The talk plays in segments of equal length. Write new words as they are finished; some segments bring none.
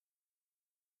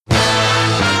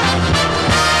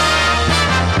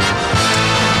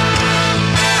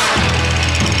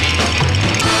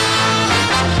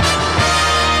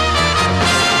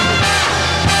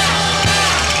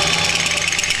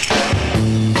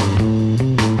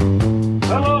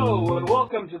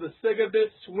welcome to the Segabit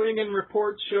Swing and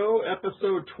Report Show,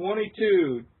 episode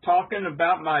 22, talking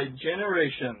about my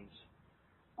generations.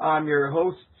 I'm your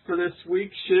host for this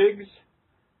week, Shigs.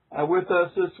 With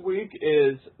us this week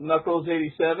is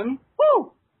Knuckles87.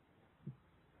 Woo!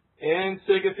 And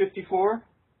Sega54.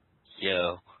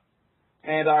 Yo.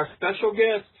 And our special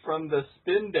guest from the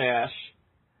Spin Dash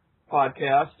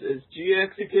podcast is GX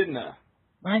Echidna.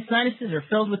 My sinuses are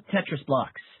filled with Tetris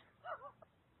blocks.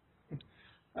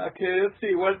 Okay, let's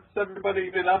see. What's everybody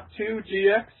been up to,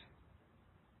 GX?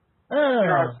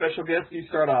 You're our special guest. You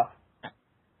start off.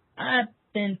 I've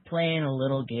been playing a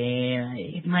little game.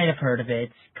 You might have heard of it.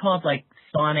 It's called,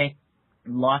 Sonic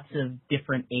Lots of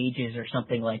Different Ages or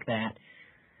something like that.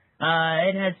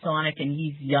 It has Sonic, and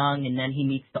he's young, and then he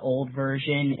meets the old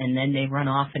version, and then they run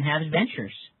off and have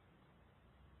adventures.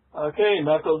 Okay,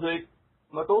 Knuckles.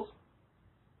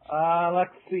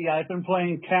 Let's see. I've been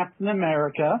playing Captain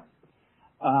America.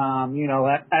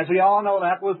 As we all know,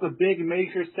 that was the big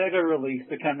major Sega release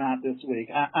to come out this week.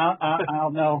 I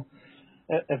don't know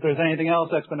if there's anything else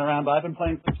that's been around, but I've been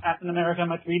playing Captain America on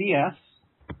my 3DS.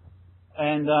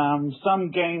 And some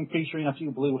game featuring a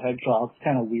few blue hedgehogs.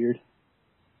 Kind of weird.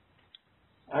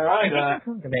 All right. I think I've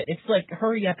heard of it. It's like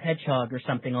Hurry Up Hedgehog or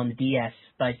something on the DS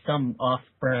by some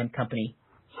off-brand company.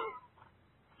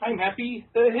 I'm happy.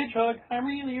 The hedgehog. I'm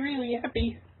really, really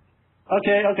happy.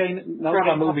 Okay. No, from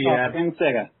a movie ad. And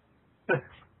Sega.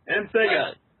 And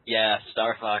Sega. Yeah,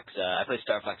 Star Fox. I played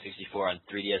Star Fox 64 on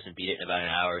 3DS and beat it in about an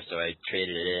hour, so I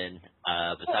traded it in.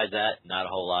 Besides that, not a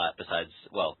whole lot. Besides,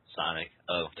 Sonic.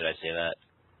 Oh, did I say that?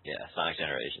 Yeah, Sonic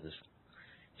Generations.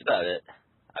 That's about it,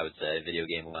 I would say, video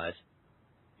game-wise.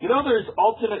 You know, there's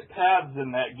alternate paths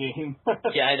in that game.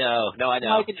 Yeah, I know. No, I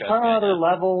know. Like other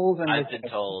levels. And I've been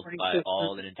told by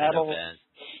all the Nintendo fans.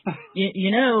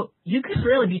 You could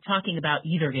really be talking about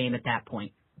either game at that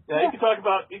point. Yeah,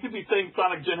 you could be saying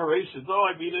Sonic Generations. Oh,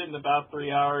 I beat it in about 3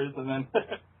 hours, and then...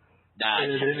 Nah,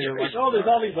 you're like, oh, there's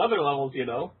all these other levels, you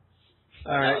know.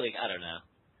 All right. I don't know.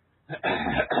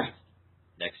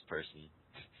 Next person.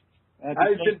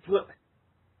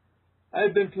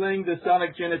 I've been playing the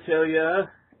Sonic Genitalia,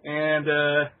 and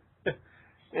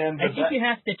I think you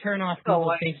have to turn off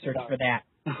Google Safe Search for that.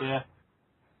 Yeah.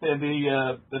 And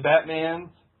the Batmans,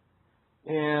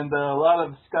 and a lot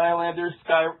of Skylanders.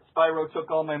 Spyro took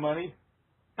all my money.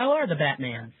 How are the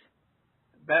Batmans?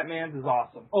 Batman's is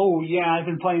awesome. Oh, yeah, I've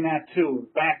been playing that, too.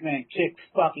 Batman kicks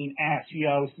fucking ass,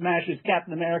 smashes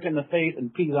Captain America in the face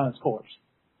and pees on his corpse.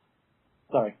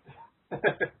 Sorry.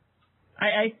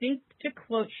 I think, to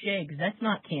quote Shiggs, that's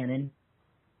not canon.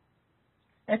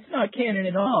 That's not canon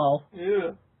at all.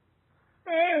 Yeah.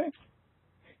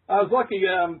 I was lucky.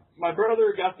 My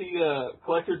brother got the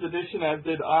collector's edition, as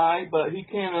did I, but he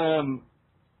can't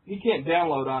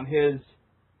download on his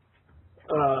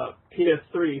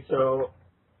PS3, so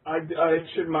I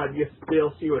shared my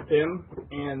DLC with him,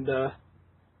 and I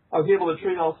was able to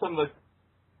trade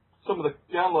some of the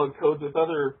download codes with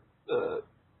other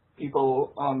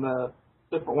people on the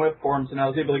different web forums, and I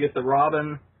was able to get the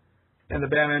Robin and the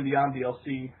Batman Beyond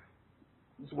DLC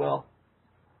as well.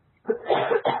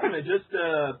 I just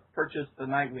purchased the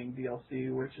Nightwing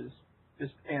DLC, which is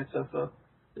just and stuff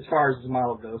as far as the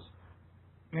model goes.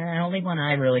 The only one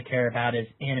I really care about is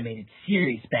animated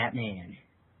series Batman.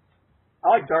 I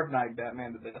like Dark Knight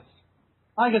Batman the best.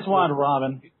 I just wanted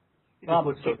Robin.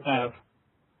 Robin's so tough.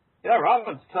 Yeah,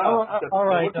 Robin's tough. All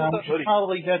right, we should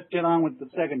probably get on with the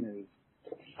second news.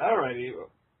 All righty.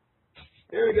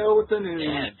 Here we go with the news.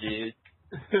 Yeah,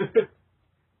 dude.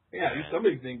 Yeah,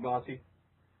 somebody's being bossy.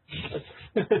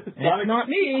 It's not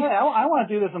me. Hey, I want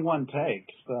to do this in one take,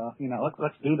 so,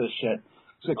 let's do this shit.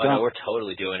 No, we're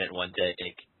totally doing it in one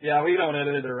take. Yeah, we don't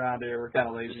edit it around here. We're kind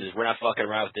of lazy. We're not fucking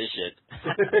around with this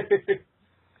shit.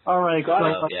 All right,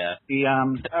 yeah.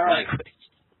 All right.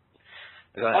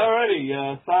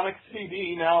 Alrighty, Sonic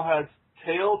CD now has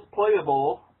Tails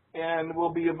playable and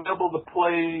will be available to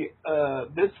play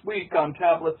this week on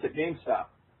tablets at GameStop.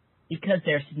 Because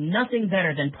there's nothing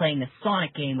better than playing a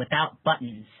Sonic game without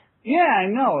buttons. Yeah, I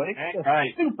know.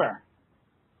 It's super.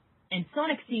 And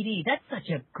Sonic CD, that's such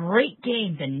a great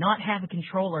game to not have a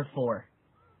controller for.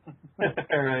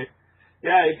 Alright.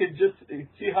 Yeah, you could just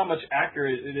see how much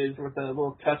accurate it is with a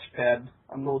little touchpad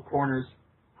on the little corners.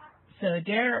 So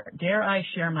dare I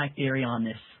share my theory on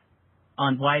this,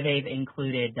 on why they've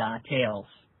included Tails?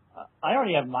 I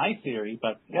already have my theory,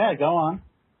 but yeah, go on.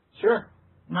 Sure.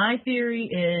 My theory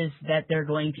is that they're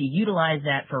going to utilize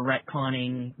that for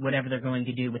retconning whatever they're going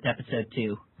to do with Episode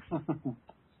 2.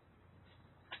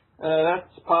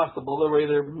 That's possible, the way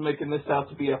they're making this out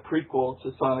to be a prequel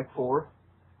to Sonic 4.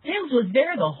 Tails was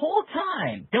there the whole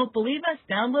time. Don't believe us?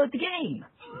 Download the game.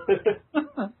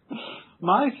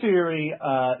 My theory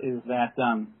is that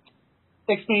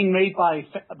it's being made by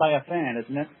a fan,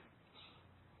 isn't it?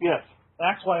 Yes.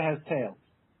 That's why it has Tails.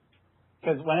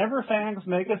 Because whenever fans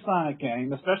make a Sonic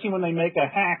game, especially when they make a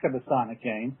hack of a Sonic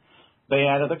game, they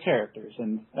add other characters,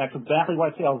 and that's exactly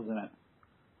why Tails is in it.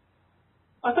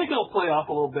 I think it'll play off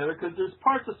a little better because there's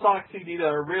parts of Sonic CD that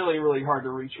are really, really hard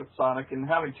to reach with Sonic, and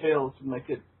having Tails would make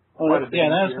it quite a bit yeah,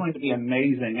 easier. that's going to be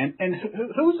amazing. And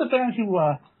who's the fan who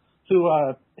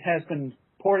has been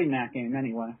porting that game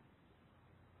anyway?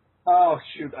 Oh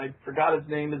shoot, I forgot his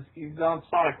name. He's on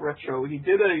Sonic Retro. He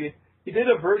did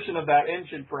a version of that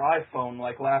engine for iPhone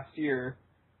like last year,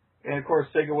 and of course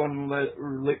Sega wouldn't let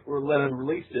him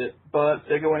release it. But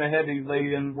Sega went ahead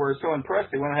and were so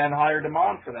impressed they went ahead and hired him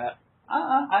on for that.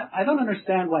 I don't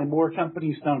understand why more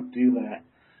companies don't do that.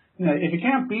 You know, if you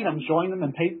can't beat them, join them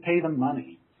and pay them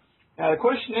money. Now the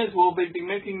question is, will they be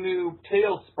making new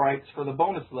Tails sprites for the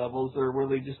bonus levels, or will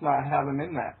they just not have them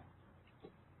in that?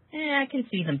 I can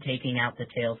see them taking out the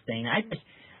Tails thing.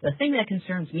 The thing that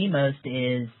concerns me most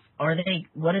is,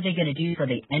 what are they going to do for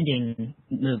the ending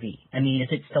movie? I mean, is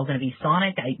it still going to be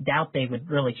Sonic? I doubt they would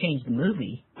really change the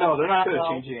movie. No, they're not going to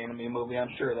change the anime movie, I'm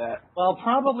sure of that. Well,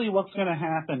 probably what's going to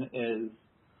happen is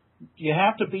you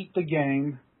have to beat the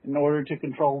game in order to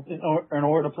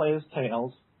play as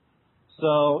Tails.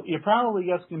 So you probably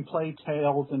just can play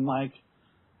Tails in like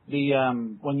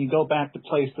when you go back to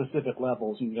play specific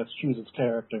levels, you can just choose its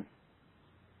character.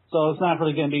 So it's not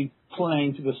really going to be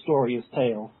playing through the story as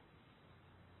Tails.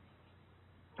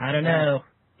 I don't know.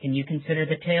 Can you consider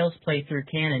the Tails playthrough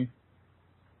canon?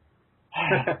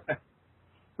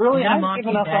 Really, I'm I've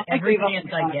given mocking up that every on chance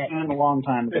I get. a long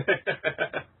time ago.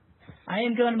 I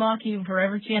am going to mock you for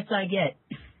every chance I get.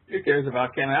 Who cares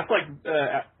about canon? That's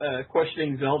like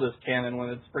questioning Zelda's canon when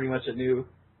it's pretty much a new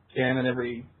canon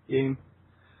every game.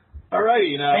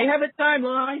 Alrighty, They have a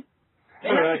timeline. They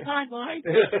have a timeline.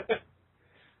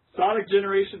 Sonic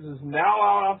Generations is now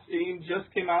out on Steam.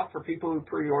 Just came out for people who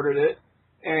pre-ordered it.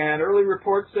 And early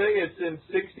reports say it's in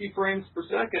 60 frames per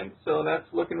second, so that's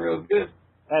looking real good.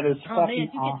 That is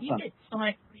fucking awesome. You get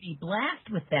Sonic 3D Blast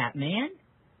with that, man.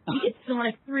 You get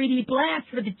Sonic 3D Blast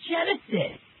for the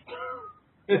Genesis.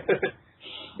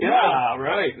 Yeah,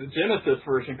 right. The Genesis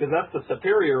version, because that's the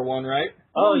superior one, right?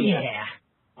 Oh, yeah.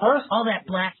 All that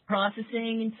blast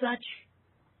processing and such.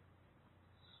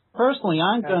 Personally,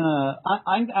 I'm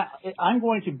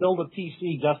going to build a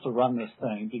PC just to run this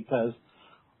thing because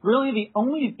really the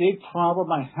only big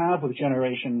problem I have with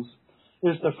Generations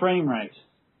is the frame rate.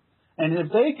 And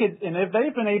if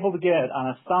they've been able to get on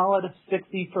a solid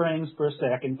 60 frames per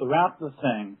second throughout the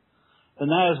thing, then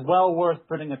that is well worth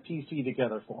putting a PC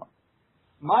together for.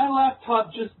 My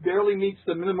laptop just barely meets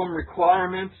the minimum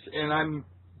requirements, and I'm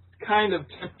kind of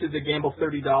tempted to gamble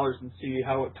 $30 and see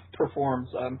how it performs.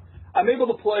 I'm able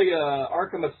to play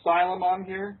Arkham Asylum on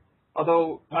here,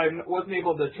 although I wasn't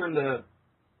able to turn the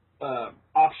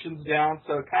options down,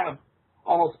 so it kind of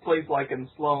almost plays like in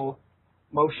slow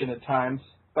motion at times.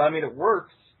 But I mean, it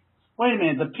works. Wait a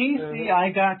minute, the PC I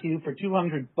got you for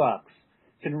 $200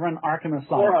 can run Arkham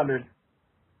Asylum. 400.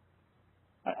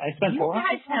 I spent 400.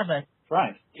 You guys have a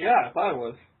right. Yeah, I thought it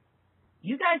was.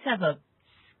 You guys have a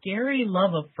scary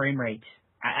love of frame rate.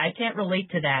 I can't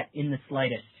relate to that in the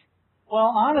slightest.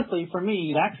 Well, honestly, for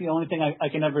me, that's the only thing I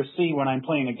can ever see when I'm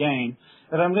playing a game.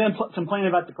 If I'm going to complain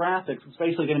about the graphics, it's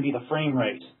basically going to be the frame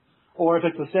rate. Or if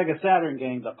it's a Sega Saturn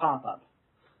game, the pop-up.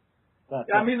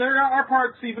 I mean, there are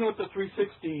parts, even with the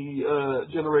 360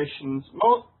 generations,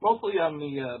 mostly on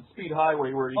the Speed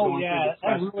Highway where you're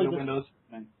going through the windows,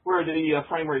 where the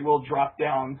frame rate will drop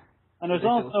down. And there's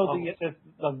also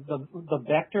the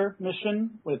Vector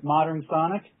mission with Modern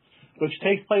Sonic, which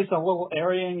takes place in a little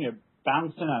area and you're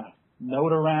bouncing a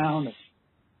note around.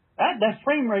 That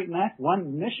frame rate in that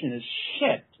one mission is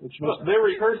shit. They're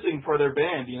rehearsing for their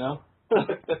band, you know.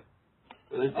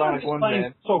 Their Sonic 1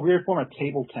 band. So weird form of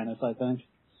table tennis, I think.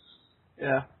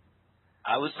 Yeah.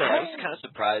 I was kind of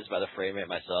surprised by the frame rate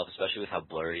myself, especially with how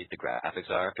blurry the graphics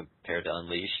are compared to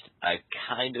Unleashed. I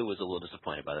kind of was a little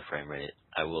disappointed by the frame rate.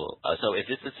 I will. So if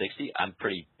it's at 60, I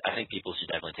think people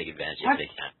should definitely take advantage if they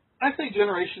can. I think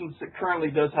Generations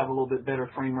currently does have a little bit better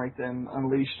frame rate than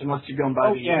Unleashed, unless you go and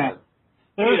buy the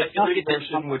Elite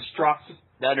version, which drops from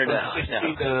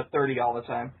 60 to 30 all the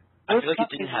time. I feel like it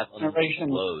didn't have unlimited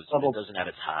lows, but it doesn't have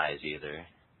its highs either.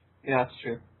 Yeah, that's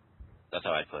true. That's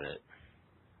how I'd put it.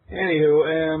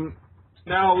 Anywho,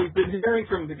 now we've been hearing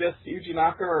from, I guess,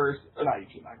 Iizuka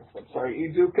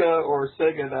or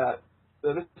Sega that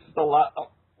this is the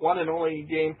one and only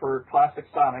game for classic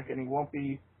Sonic, and he won't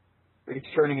be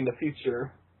returning in the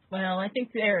future. Well, I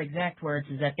think their exact words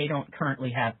is that they don't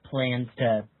currently have plans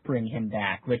to bring him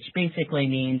back, which basically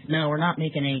means, no, we're not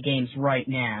making any games right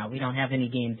now. We don't have any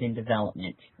games in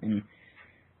development. And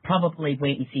probably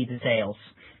wait and see the sales.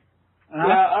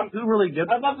 Yeah, who really did?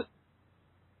 I'd love to.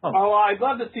 Oh, I'd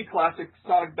love to see classic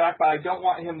Sonic back, but I don't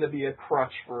want him to be a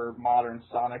crutch for modern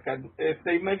Sonic. If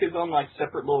they make his own like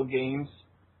separate little games,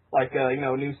 like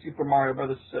New Super Mario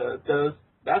Brothers does,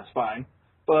 that's fine.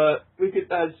 But we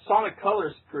could, as Sonic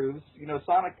Colors proves,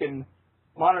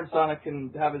 modern Sonic can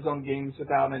have his own games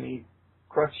without any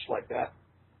crutch like that.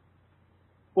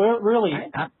 Well, really,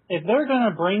 if they're going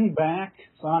to bring back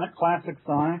Classic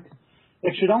Sonic,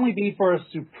 it should only be for a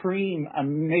supreme,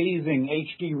 amazing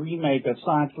HD remake of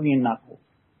Sonic 3 and Knuckles.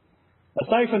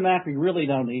 Aside from that, we really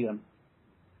don't need them.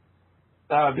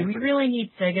 Do we really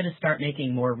need Sega to start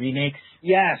making more remakes?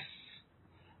 Yes.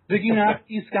 Did you not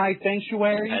see Sky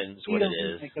Sanctuary? Depends what it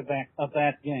is. Remake of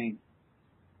that game.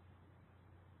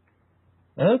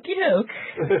 Okie doke.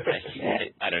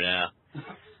 I don't know.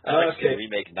 I like to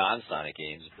remake non-Sonic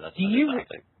games, but that's another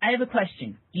topic. I have a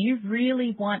question. Do you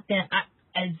really want them,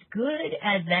 as good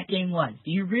as that game was,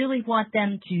 do you really want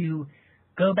them to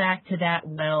go back to that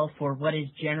well for what is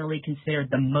generally considered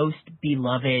the most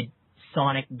beloved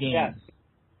Sonic game?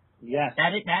 Yes.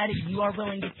 That you are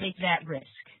willing to take that risk?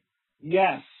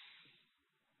 Yes.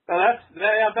 That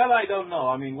I don't know.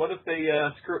 I mean, what if they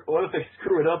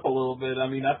screw it up a little bit? I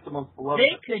mean, that's the most beloved.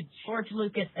 They could George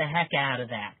Lucas the heck out of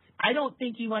that. I don't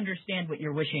think you understand what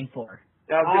you're wishing for.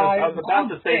 Yeah, I was about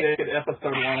to say they could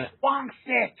episode 1 it. Wants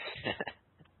it.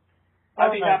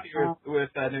 I'd be happy with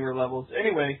newer levels.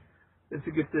 Anyway, let's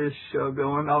get this show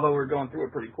going. Although we're going through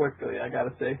it pretty quickly, I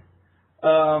gotta say.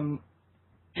 Now,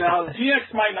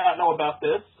 GX might not know about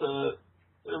this.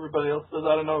 Everybody else does.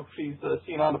 I don't know if he's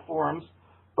seen on the forums.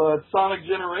 But Sonic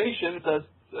Generations has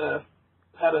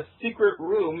had a secret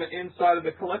room inside of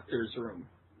the collector's room.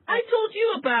 I told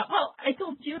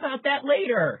you about that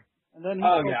later. And then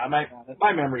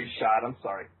my memory's shot. I'm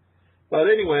sorry. But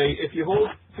anyway, if you hold,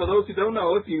 for those who don't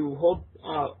know, if you hold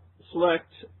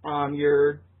select on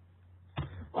your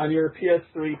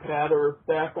PS3 pad or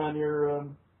back on your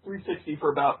 360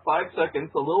 for about 5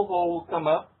 seconds, a little hole will come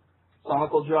up.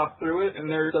 Sonic will drop through it, and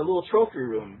there's a little trophy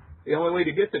room. The only way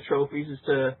to get the trophies is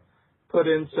to put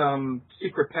in some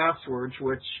secret passwords,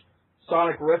 which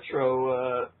Sonic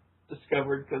Retro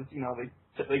discovered because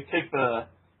they take the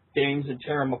games and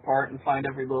tear them apart and find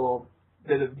every little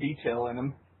bit of detail in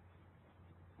them.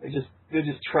 They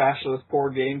just trash those poor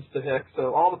games to heck.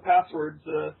 So all the passwords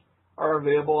are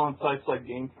available on sites like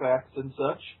GameFAQs and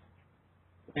such,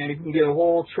 and you can get a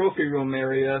whole trophy room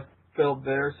area filled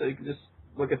there, so you can just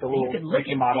look at the little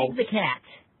Mickey models. The cat.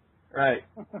 Right.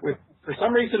 With, for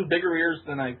some reason, bigger ears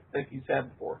than I think he's had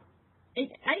before. I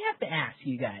have to ask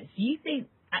you guys, do you think,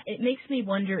 it makes me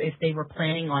wonder if they were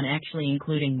planning on actually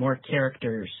including more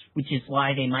characters, which is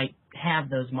why they might have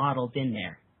those models in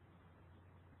there.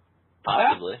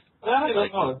 Possibly. I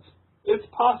don't know. It's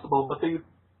possible, but I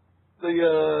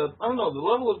don't know, the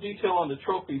level of detail on the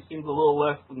trophy seems a little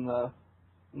less than the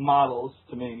models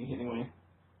to me, anyway.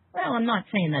 Well, I'm not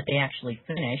saying that they actually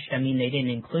finished. I mean, they didn't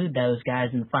include those guys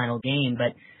in the final game,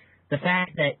 but the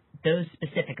fact that those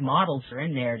specific models are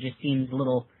in there just seems a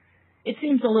little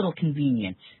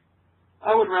convenient.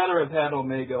 I would rather have had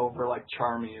Omega over, like,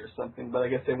 Charmy or something, but I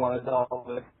guess they wanted all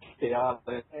the chaos.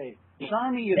 Hey,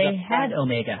 Charmy is They had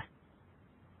Omega.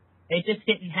 They just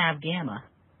didn't have Gamma.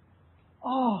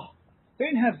 Oh, they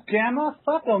didn't have Gamma?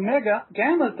 Fuck Omega.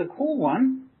 Gamma's the cool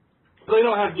one. They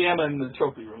don't have Gamma in the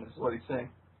trophy room, is what he's saying.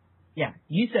 Yeah,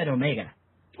 you said Omega.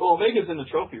 Well, Omega's in the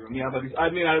trophy room, yeah, but I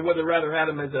would have rather had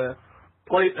him as a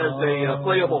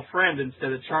playable friend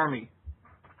instead of Charmy.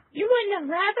 You wouldn't have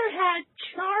rather had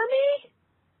Charmy?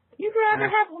 You'd rather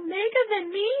have Omega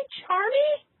than me,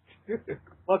 Charmy?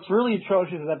 What's really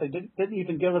atrocious is that they didn't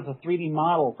even give us a 3D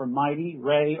model for Mighty,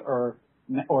 Ray, or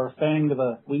Fang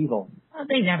the Weasel. Oh,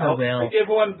 they never will.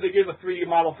 They give a 3D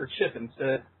model for Chip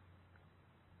instead.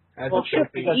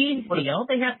 Chip, easy. All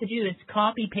they have to do is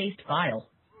copy-paste file.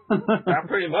 Not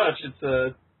pretty much. It's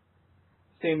the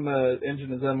same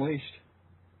engine as Unleashed.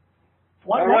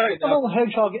 What's the little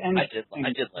hedgehog engine?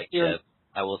 I did like Chip.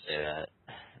 I will say that.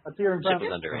 Chip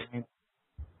was underrated.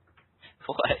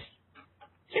 What?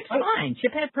 Chip's fine.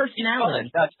 Chip had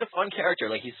personality. That's a fun character.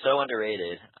 Like, he's so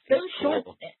underrated. So short.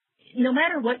 No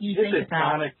matter what you think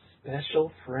about Sonic's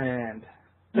special friend.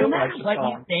 No matter what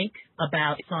you think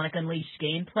about Sonic Unleashed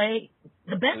gameplay,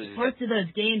 the best parts of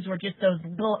those games were just those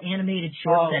little animated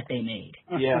shorts that they made.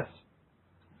 Yes.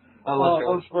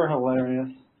 Those were hilarious.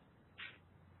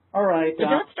 All right. So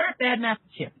don't start bad mouth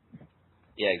Chip.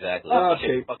 Yeah, exactly.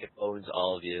 Okay. Fucking owns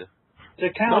all of you. To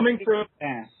count Coming from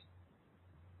ass.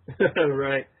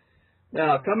 right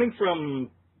now, coming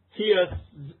from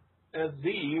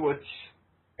TSSZ, which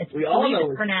It's we all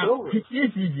know is pronounced which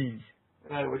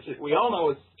we all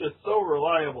know is just so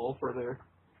reliable for their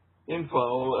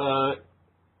info.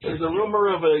 There's a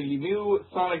rumor of a new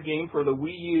Sonic game for the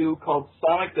Wii U called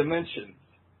Sonic Dimensions.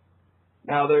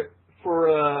 Now, for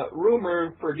a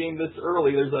rumor for a game this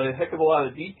early, there's a heck of a lot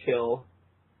of detail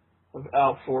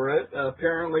out for it.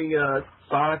 Apparently,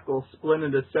 Sonic will split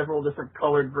into several different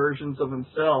colored versions of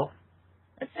himself.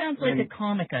 That sounds like a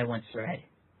comic I once read.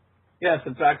 Yes,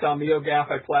 in fact, on NeoGAF,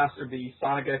 I plastered the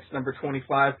Sonic X number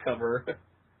 25 cover.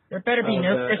 There better be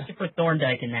no Christopher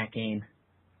Thorndike in that game.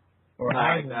 Or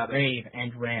I will rave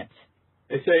and rant.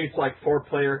 They say it's like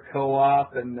 4-player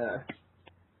co-op, and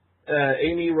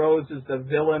Amy Rose is the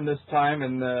villain this time,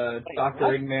 and Dr.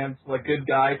 Eggman's the good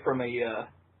guy from and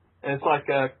it's like,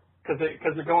 because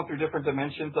they're going through different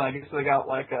dimensions, and I guess they got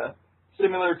like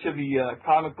similar to the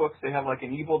comic books, they have like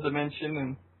an evil dimension,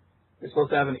 and they're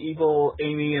supposed to have an evil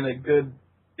Amy and a good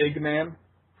Eggman.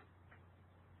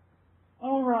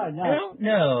 All right. I don't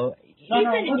know. I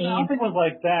don't think it was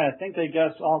like that. I think they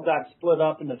just all got split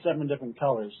up into 7 different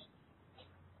colors.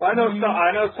 I know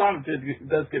Sonic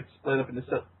does get split up into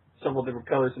several different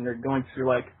colors, and they're going through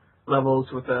like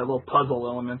levels with little puzzle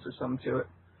elements or something to it.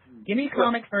 Give me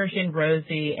comic version,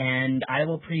 Rosie, and I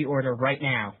will pre-order right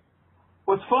now.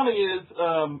 What's funny is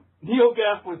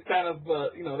NeoGAF was kind of,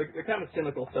 they're kind of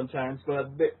cynical sometimes,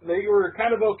 but they were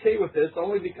kind of okay with this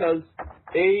only because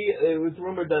it was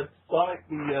rumored that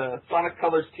the Sonic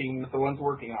Colors team was the ones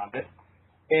working on it,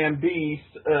 and B,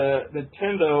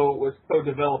 Nintendo was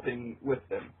co-developing with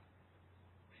them.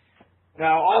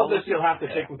 Now, all of this you'll have to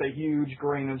take with a huge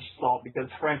grain of salt because,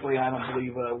 frankly, I don't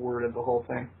believe a word of the whole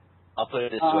thing. I'll put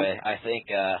it this way. I think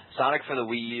Sonic for the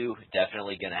Wii U,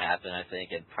 definitely going to happen, I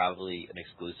think, and probably an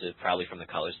exclusive, probably from the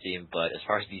Colors team. But as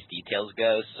far as these details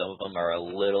go, some of them are a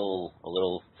little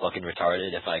fucking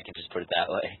retarded, if I can just put it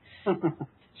that way.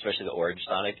 Especially the Orange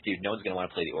Sonic. Dude, no one's going to want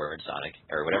to play the Orange Sonic,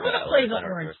 or whatever that was. Play the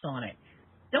Orange Sonic.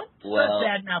 Don't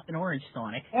badmouth an Orange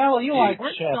Sonic. Well, you like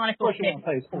Orange Chef. Sonic will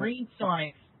pick Green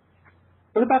Sonic.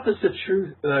 What about the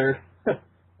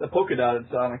the polka dotted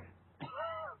Sonic?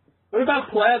 What about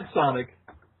Plaid Sonic?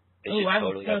 Oh, I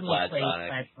would totally play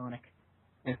Plaid Sonic.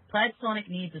 Yeah. Plaid Sonic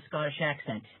needs a Scottish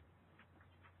accent.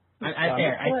 I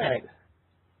said it.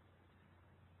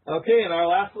 Okay, and our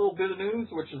last little bit of news,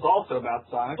 which is also about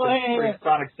Sonic, a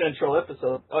Sonic Central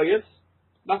episode. Oh, yes?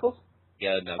 Knuckles?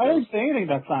 Yeah, Knuckles. I didn't say anything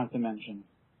about Sonic Dimension.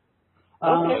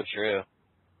 So true.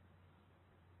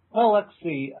 Well, let's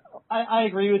see. I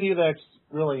agree with you. That's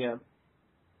really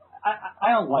I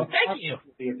don't like. Thank you.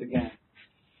 It's a game.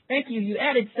 Thank you. You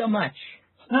added so much.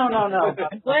 No.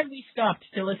 I'm glad we stopped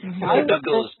to listen to you.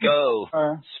 Knuckles, go.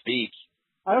 Speak.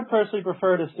 I would personally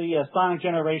prefer to see a Sonic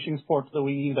Generations port to the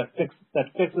Wii U that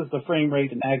fixes the frame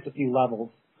rate and adds a few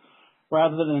levels,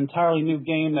 rather than an entirely new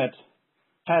game that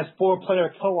has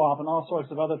 4-player co-op and all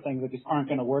sorts of other things that just aren't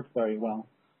going to work very well.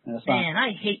 Man,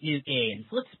 I hate new games.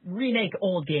 Let's remake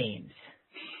old games.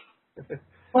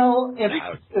 Well, if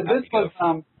this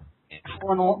was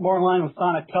more in line with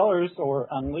Sonic Colors or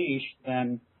Unleashed,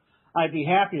 then I'd be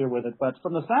happier with it. But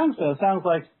from the sounds of it, sounds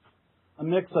like a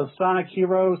mix of Sonic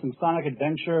Heroes and Sonic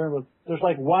Adventure. There's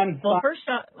like one. Well, first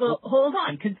off, hold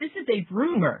on, because this is a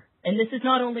rumor. And this is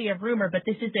not only a rumor, but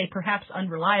this is a perhaps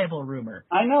unreliable rumor.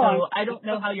 I know. So I don't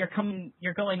know how you're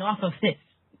going off of this,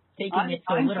 taking it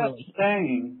so literally. I'm just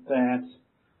saying that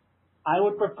I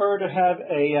would prefer to have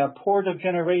a port of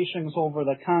Generations over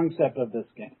the concept of this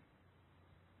game.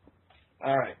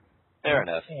 All right. Fair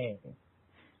enough. Okay.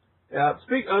 Yeah.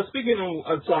 Speaking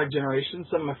of Sonic Generations,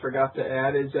 something I forgot to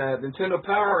add is that Nintendo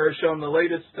Power has shown the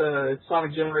latest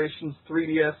Sonic Generations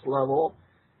 3DS level,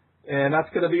 and that's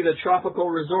going to be the Tropical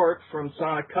Resort from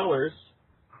Sonic Colors.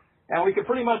 And we can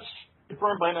pretty much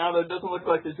confirm by now that it doesn't look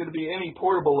like there's going to be any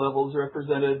portable levels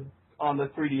represented on the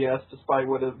 3DS, despite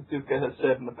what Azuka has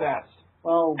said in the past.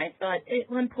 Well, I thought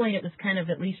at one point it was kind of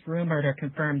at least rumored or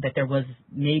confirmed that there was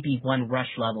maybe one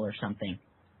Rush level or something.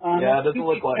 Yeah, it doesn't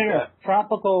look like that.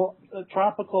 Tropical,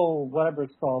 whatever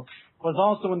it's called, was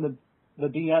also in the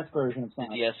DS version of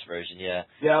Sonic. The DS version, yeah.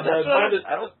 Yeah,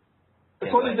 but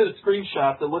according to the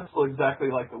screenshot, it looks exactly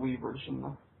like the Wii version,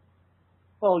 though.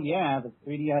 Well, yeah, the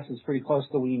 3DS is pretty close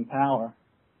to Wii in power.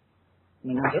 I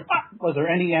mean, was there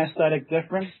any aesthetic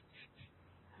difference?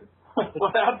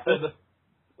 What happened?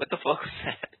 What the fuck was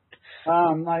that?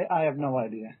 I have no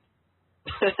idea.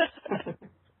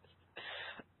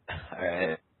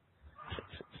 Alright.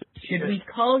 Should we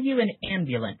call you an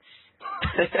ambulance?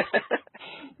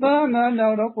 No,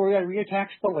 don't worry. I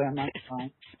reattached the limb. That's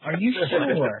fine. Are you sure?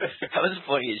 That was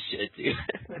funny as shit, dude.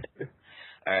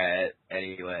 All right.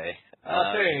 Anyway.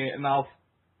 Okay, and I'll.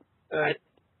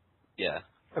 Yeah.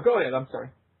 Oh, go ahead. I'm sorry.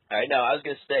 All right. No, I was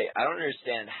gonna say I don't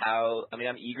understand how. I mean,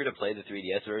 I'm eager to play the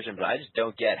 3DS version, but I just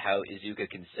don't get how Iizuka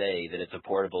can say that it's a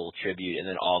portable tribute and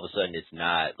then all of a sudden it's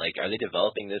not. Like, are they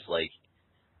developing this like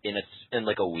in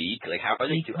like a week? Like, how are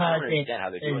they? Because I don't understand how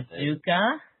they're doing this.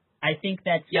 Iizuka, I think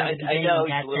that's Yeah, I know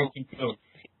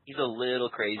he's a little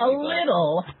crazy. A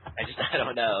little. I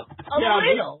don't know. A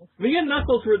little. Me and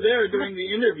Knuckles were there during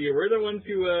the interview. We're the ones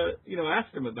who,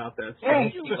 asked him about that. Yeah,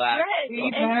 He laughed.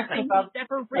 he asked about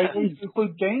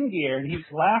include Game Gear, and he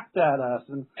laughed at us.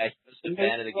 And he was a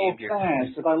fan of the Game Gear.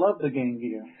 Because I love the Game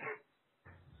Gear.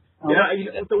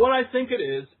 Yeah, so what I think it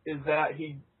is that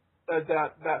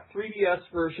that 3DS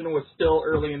version was still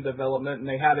early in development, and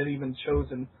they hadn't even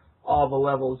chosen all the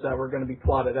levels that were going to be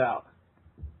plotted out.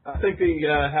 I think they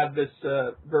had this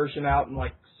version out in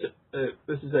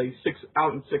this is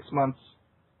out in 6 months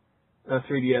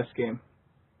 3DS game.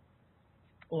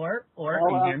 Or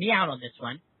and hear me out on this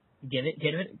one. Give it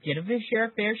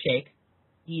a fair shake.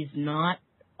 He's not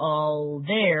all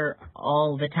there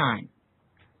all the time.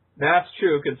 That's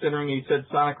true, considering he said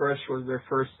Sonic Rush was their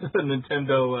first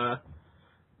Nintendo,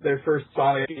 their first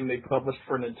Sonic game they published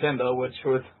for Nintendo,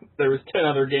 there was 10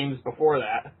 other games before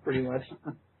that, pretty much.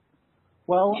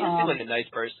 Well, he seems like a nice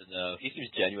person, though. He seems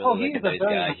genuinely like a nice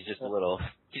guy. He's just a little.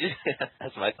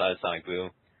 That's my thought of Sonic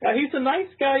Boom. Yeah, he's a nice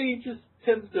guy. He just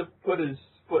tends to put his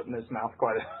foot in his mouth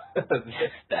quite a bit.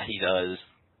 That he does.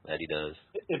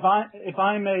 If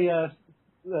I may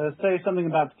say something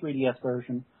about the 3DS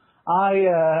version,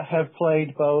 I have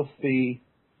played both the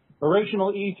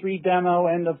original E3 demo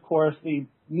and, of course, the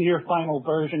near final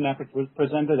version that was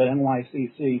presented at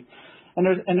NYCC,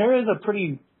 and there is a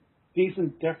pretty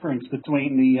decent difference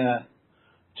between the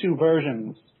two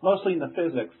versions, mostly in the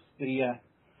physics. The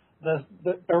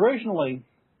originally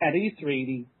at E3,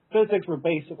 the physics were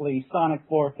basically Sonic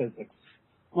 4 physics.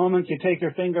 The moment you take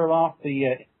your finger off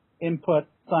the input,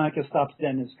 Sonic stops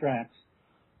dead in his tracks.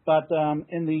 But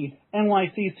in the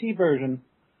NYCC version,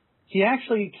 he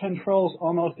actually controls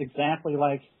almost exactly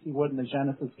like he would in the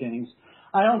Genesis games.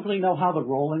 I don't really know how the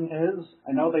rolling is.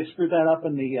 I know they screwed that up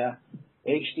in the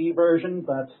HD version,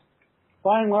 but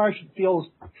by and large, it feels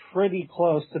pretty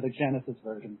close to the Genesis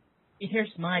version.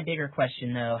 Here's my bigger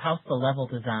question, though. How's the level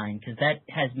design? Because that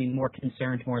has me more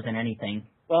concerned more than anything.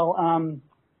 Well,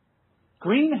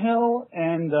 Green Hill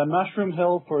and Mushroom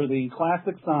Hill for the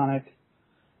classic Sonic,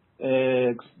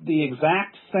 the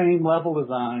exact same level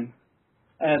design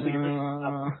as the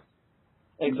original.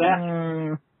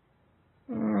 Exactly.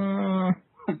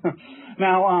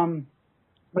 Now,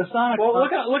 the Sonic. Well,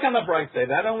 look on the bright side.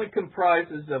 That only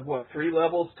comprises of 3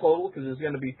 levels total, because there's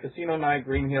going to be Casino Night,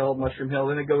 Green Hill, Mushroom Hill,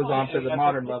 then it goes on to the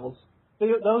modern levels.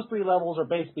 Those 3 levels are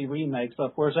basically remakes. So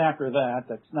of course, after that,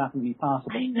 that's not going to be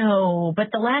possible. I know, but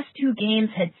the last 2 games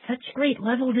had such great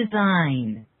level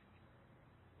design.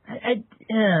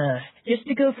 Just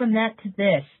to go from that to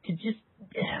this, to just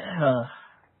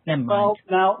never mind. Well,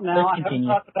 now I haven't continue.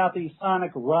 talked about the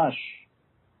Sonic Rush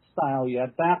style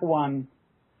yet. That one,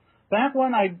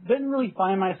 I didn't really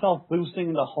find myself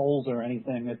boosting the holes or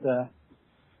anything.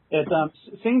 It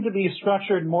seemed to be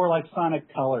structured more like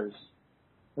Sonic Colors,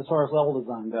 as far as level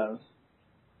design goes.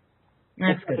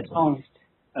 That's good. Its own,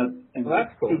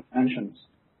 that's cool. Dimensions.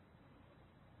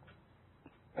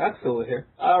 That's cool to hear.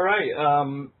 All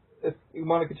right. If you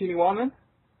want to continue on then?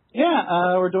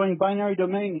 Yeah, we're doing Binary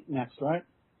Domain next, right?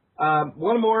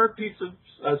 One more piece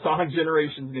of Sonic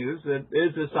Generations news. It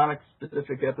is a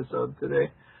Sonic-specific episode today.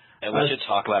 And we should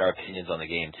talk about our opinions on the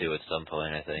game, too, at some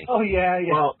point, I think. Oh, yeah.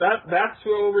 Well, that's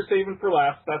what we're saving for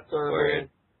last. That's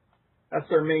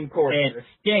our main course. It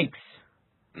stinks.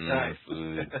 Nice.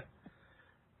 Food.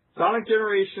 Sonic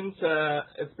Generations,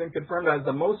 it's been confirmed as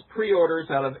the most pre-orders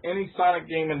out of any Sonic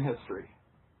game in history.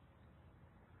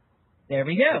 There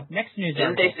we go. Next news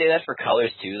Didn't article. they say that for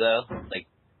Colors, too, though? Like,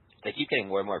 they keep getting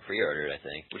more and more pre-ordered, I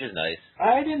think, which is nice.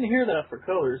 I didn't hear that for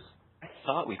Colors. I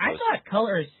thought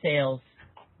Colors sales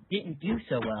didn't do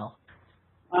so well.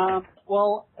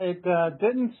 Well, it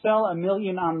didn't sell 1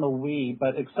 million on the Wii,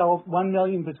 but it sold 1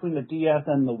 million between the DS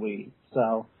and the Wii.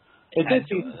 So it did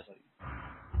decently.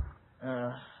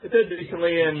 It did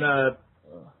decently, and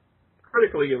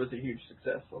critically, it was a huge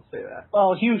success. I'll say that.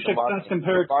 Well, huge success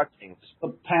compared to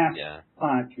the past Yeah.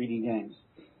 Sonic 3D games.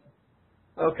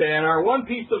 Okay, and our one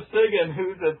piece of SIG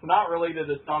news that's not related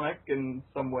to Sonic in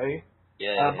some way.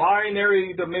 Yeah.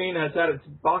 Binary Domain has had its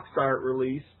box art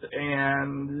released,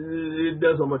 and it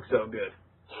doesn't look so good.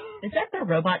 Is that the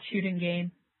robot shooting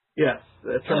game? Yes,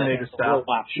 the Terminator style.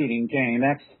 Robot shooting game.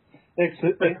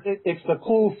 It's the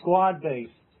cool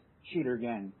squad-based shooter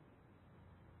game.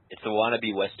 It's the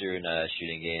wannabe Western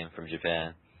shooting game from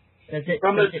Japan.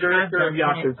 From the director of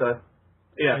Yakuza.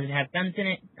 Yeah. Does it have guns in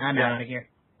it? I'm Yeah. out of here.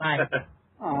 Bye.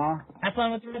 Aw. Have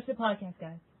fun with the rest of the podcast,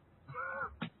 guys.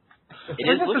 It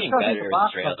We're is just looking discussing better the in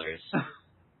box trailers.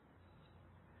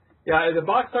 Yeah, the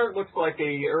box art looks like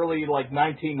a early, like,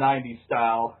 1990s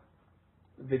style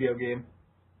video game.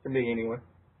 To me, anyway.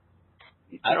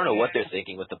 I don't know what they're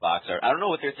thinking with the box art. I don't know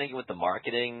what they're thinking with the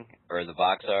marketing, or the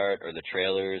box art, or the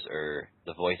trailers, or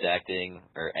the voice acting,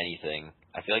 or anything.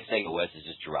 I feel like Sega West is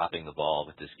just dropping the ball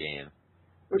with this game.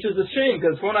 Which is a shame,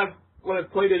 because when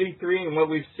I've played at E3 and what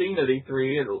we've seen at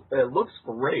E3, it looks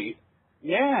great.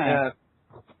 Yeah.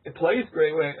 It plays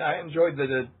great. I enjoyed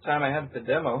the time I had at the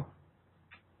demo.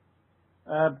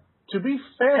 To be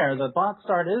fair, the box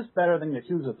art is better than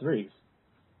Yakuza 3's.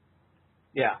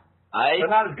 Yeah. But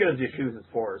not as good as Yakuza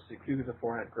 4's. Yakuza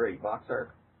 4 had great box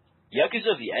art.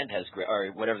 Yakuza the End has great,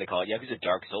 or whatever they call it. Yakuza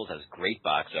Dark Souls has great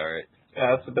box art.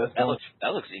 Yeah, that's the best one.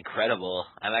 That looks incredible.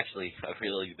 I'm actually a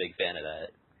really big fan of that.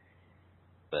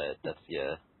 But that's,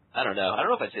 yeah. I don't know. I don't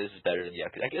know if I'd say this is better than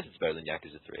Yakuza. I guess it's better than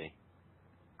Yakuza 3.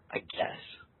 I guess.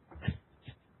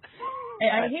 Hey,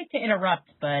 I hate to interrupt,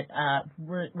 but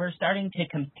we're starting to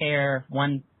compare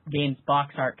one game's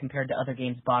box art compared to other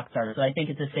games' box art, so I think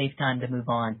it's a safe time to move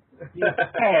on.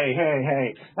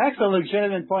 Hey. That's a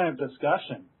legitimate point of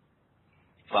discussion.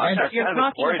 Box art's you're kind of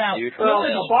talking important, about dude. Well,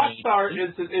 Well, box art is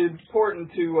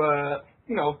important to,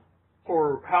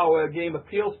 for how a game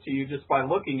appeals to you just by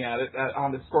looking at it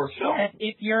on the store shelf. Yes,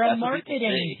 if you're a That's what people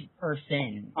marketing say.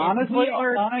 person, Honestly, we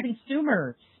are Sonic-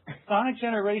 consumers. Sonic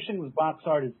Generation with box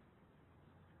art is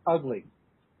ugly.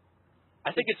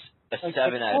 I think it's a Like,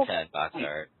 7 out of 10 box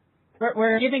art.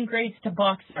 We're giving grades to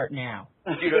box art now.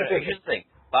 Dude, here's the thing.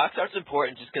 Box art's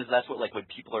important just because that's what, like, when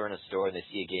people are in a store and they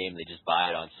see a game, they just buy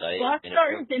it on site. Box And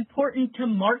art is important to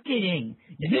marketing.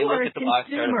 if they You look are a at the box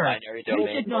art of consumer. binary You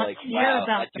domain, should they're not like, care wow,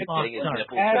 about that the dude's box getting his art.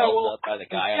 nipples Yeah, held well, up by the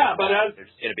guy yeah, on the but box. as- They're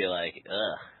just going to be like,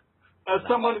 ugh. As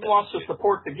someone who wants to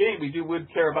support the game, we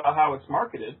would care about how it's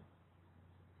marketed.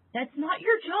 That's not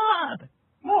your job.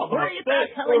 No, but Worry about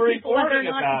telling we're people whether or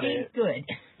reporting not about the game's it. good.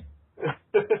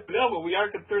 No, but we are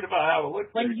concerned about how it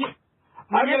looks. When you,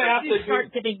 I'm going to whenever have you to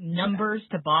start giving numbers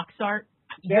to box art,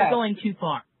 Yeah. you're going too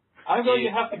far. I'm going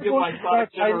to have to give my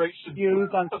Sonic Generation views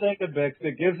on SegaBix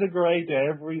that gives a grade to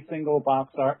every single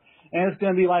box art, and it's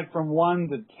going to be like from 1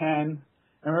 to 10, and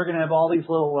we're going to have all these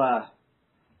little,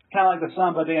 kind of like the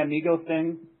Samba de Amigo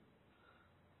thing,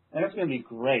 and it's going to be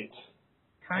great.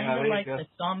 Kind Yeah, of there you like go. the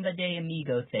Samba de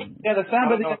Amigo thing. Yeah, the Samba I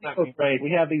don't de know what that Amigo is means. great.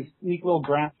 We have these neat little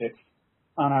graphics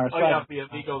on our Oh, site. yeah, the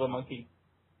Amigo the monkey.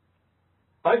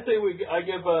 I say I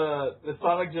give the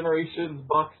Sonic Generations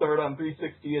box art on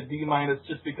 360 a D-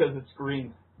 just because it's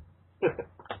green.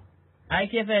 I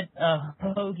give it a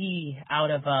hoagie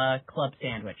out of a club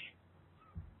sandwich.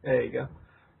 There you go.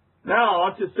 Now,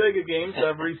 lots of Sega games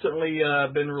have recently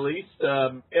been released.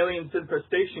 Aliens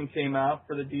Infestation came out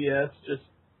for the DS just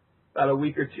about a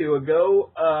week or two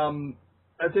ago.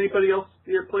 Has anybody else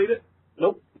here played it?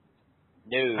 Nope.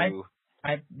 No.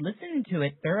 I've listened to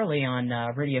it thoroughly on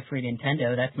Radio Free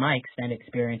Nintendo. That's my extended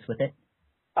experience with it.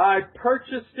 I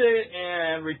purchased it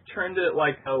and returned it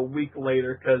like a week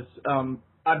later because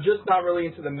I'm just not really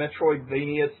into the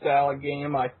Metroidvania style of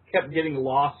game. I kept getting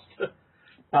lost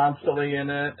constantly in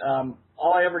it.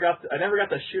 I never got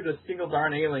to shoot a single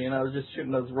darn alien. I was just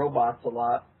shooting those robots a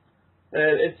lot.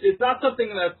 It's not something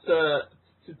that's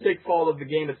to take fault of the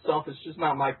game itself. It's just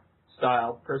not my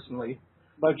style personally.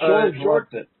 But George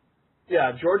loved it.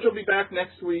 Yeah, George will be back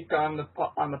next week on the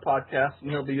podcast, and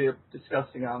he'll be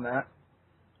discussing on that.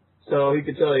 So he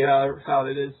can tell you how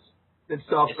it is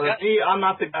itself. But me, I'm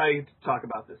not the guy to talk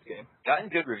about this game. Gotten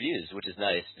good reviews, which is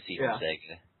nice to see Yeah. from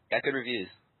Sega. Got good reviews.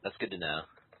 That's good to know.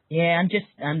 Yeah,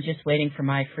 I'm just waiting for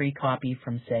my free copy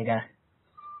from Sega.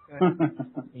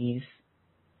 Please.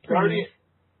 Already,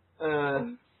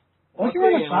 Don't you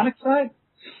on the Sonic side?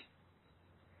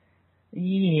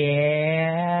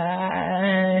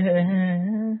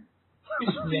 Yeah. You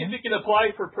should see if you can apply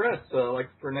for press, like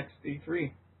for next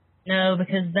E3. No,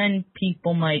 because then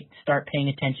people might start paying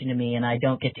attention to me and I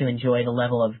don't get to enjoy the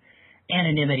level of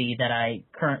anonymity that I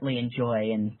currently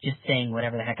enjoy and just saying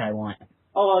whatever the heck I want.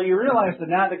 Oh, well, you realize that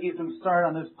now that you can start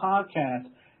on this podcast.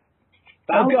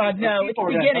 Oh, God, no, it's people the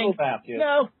are gonna beginning. know about you.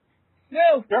 No.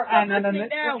 You're- Stop and- and- listening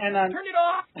now. and- Turn it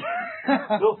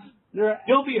off.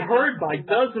 You'll be heard by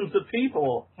dozens of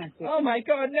people. Oh, my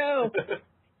God, no.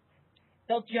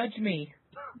 They'll judge me.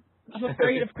 I'm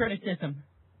afraid of criticism.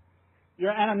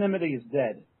 Your anonymity is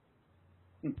dead.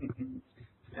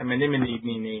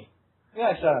 Me.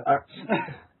 Yeah, shut up.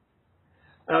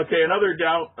 Okay, another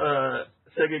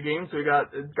Sega game. So we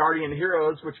got Guardian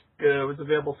Heroes, which was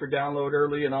available for download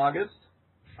early in August.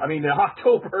 In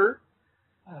October.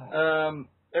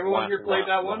 Everyone here played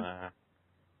that one?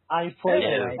 I played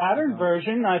Yeah. the Saturn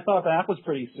version. I thought that was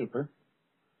pretty super.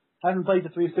 I haven't played the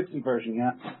 360 version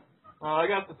yet. I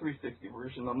got the 360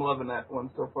 version. I'm loving that one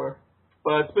so far.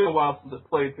 But it's been a while since I've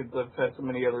played because I've had so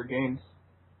many other games.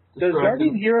 Does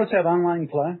Guardian Heroes have online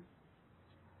play?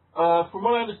 From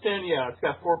what I understand, yeah, it's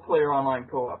got 4-player online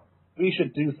co-op. We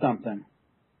should do something.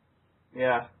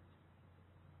 Yeah.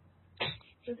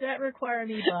 Does that require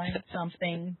me buying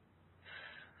something?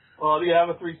 Well, do you have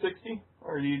a 360?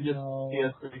 Or do you just No.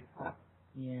 PS3?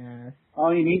 Yes.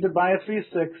 Oh, you need to buy a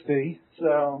 360,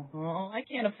 so... Oh, I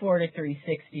can't afford a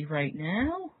 360 right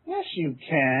now. Yes, you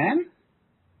can.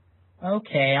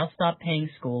 Okay, I'll stop paying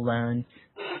school loans.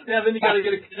 Yeah, then you gotta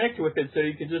get it connected with it so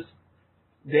you can just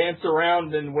dance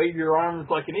around and wave your arms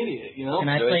like an idiot, you know? Can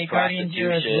I There's play always Guardian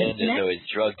Heroes prostitution, with there's Kinect? always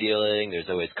drug dealing, there's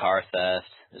always car theft,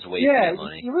 there's ways to Yeah, get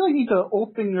money. you really need to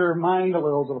open your mind a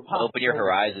little to the possibilities. Open your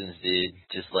horizons, dude.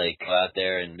 Just like go out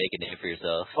there and make a name for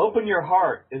yourself. Open your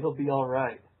heart. It'll be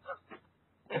alright.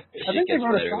 Shit I think they gets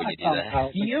wrote a better when song you do that.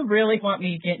 about Do you really want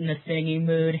me to get in a singing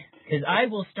mood? Because I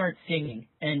will start singing,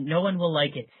 and no one will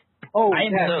like it. Oh, I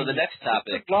am yeah. So the next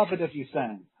topic. I'd love it if you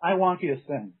sang. I want you to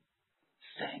sing.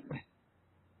 Sing.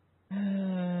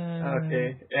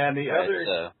 Okay, and the Alright, other...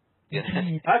 so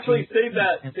Actually, save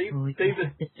that. Save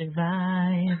it. To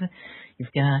survive,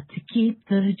 you've got to keep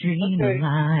the dream Okay.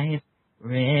 alive,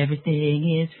 where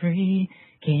everything is free.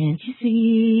 Can't you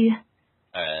see?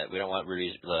 alright, we don't want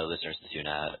listeners to tune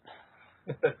out.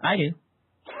 I do.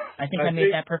 I think I Okay.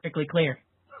 made that perfectly clear.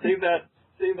 Save that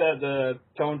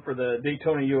tone for the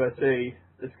Daytona USA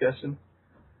discussion.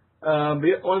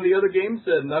 One of the other games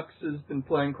that Nux has been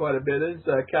playing quite a bit is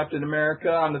Captain America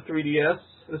on the 3DS.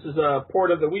 This is a port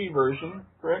of the Wii version,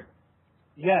 correct?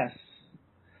 Yes.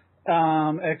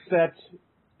 Except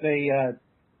they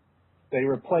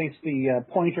replaced the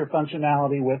pointer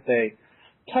functionality with a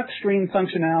touchscreen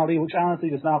functionality, which honestly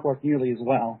does not work nearly as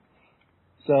well.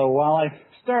 So while I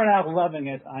started out loving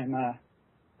it, I'm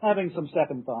having some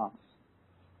second thoughts.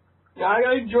 Yeah,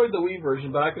 I enjoyed the Wii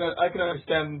version, but I can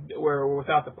understand where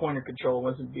without the pointer control it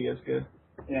wasn't be as good.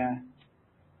 Yeah.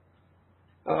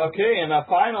 Okay, and a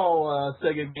final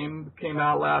Sega game came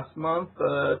out last month.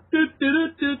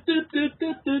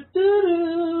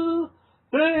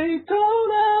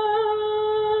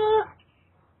 Daytona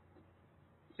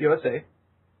USA.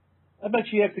 I bet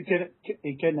you have to get a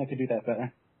kid that could do that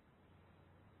better.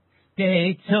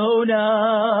 Daytona.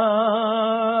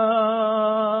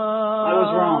 I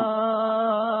was wrong.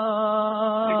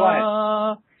 Be quiet.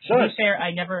 To be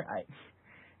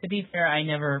Shush. fair, I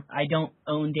don't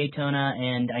own Daytona,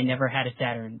 and I never had a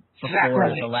Saturn before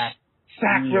Sacrilege. the last.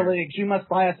 Sacrilege. You must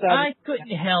buy a Saturn. I couldn't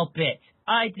help it.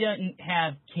 I didn't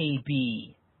have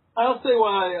KB. I'll say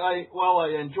while I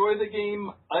enjoy the game,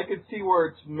 I could see where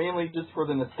it's mainly just for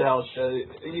the nostalgia.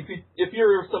 If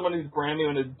you're someone who's brand new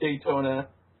into Daytona,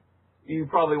 you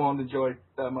probably won't enjoy it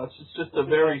that much. It's just a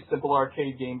very simple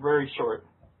arcade game, very short.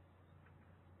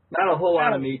 Not a whole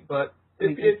lot of meat, but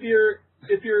if you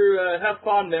have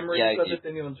fond memories of it,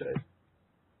 then you'll enjoy it.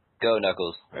 Go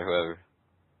Knuckles or whoever.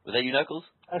 Was that you, Knuckles?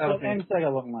 I thought any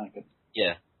Sega wouldn't like it.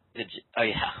 Yeah. Did you? Oh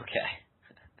yeah. Okay.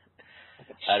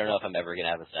 I don't know if I'm ever gonna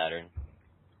have a Saturn.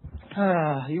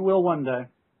 You will one day.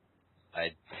 I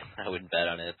wouldn't bet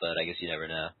on it, but I guess you never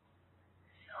know.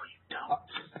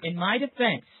 In my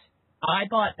defense, I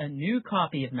bought a new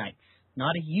copy of Knights.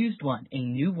 Not a used one, a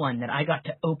new one that I got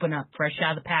to open up fresh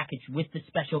out of the package with the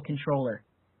special controller.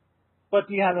 But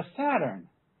do you have a Saturn?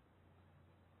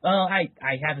 Well, I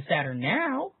have a Saturn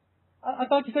now. I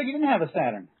thought you said you didn't have a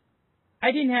Saturn.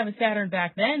 I didn't have a Saturn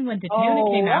back then when Daytona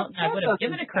came out, and I that would have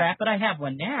given doesn't a crap, but I have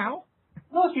one now.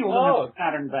 Most people didn't have a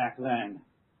Saturn back then.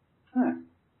 Huh.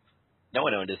 No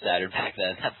one owned a Saturn back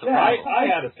then. That's the Yeah, problem. I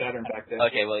had a Saturn back then.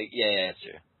 Okay, well, yeah, that's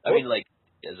true. I mean, like,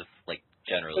 as a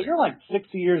generally. So you're like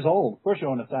 60 years old. Of course you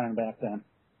owned a Saturn back then.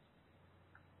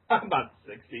 I'm about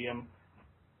 60. I'm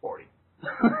 40.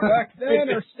 Back then,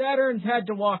 our Saturns had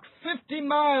to walk 50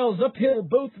 miles uphill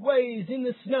both ways in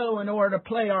the snow in order to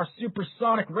play our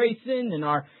supersonic racing and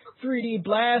our 3D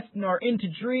blast and our Into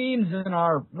Dreams and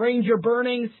our Ranger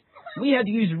burnings. We had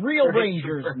to use real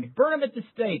Rangers and burn them at the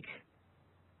stake.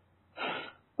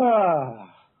 Burning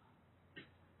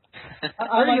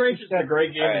Rangers is a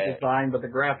great game Alright. to design, but the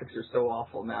graphics are so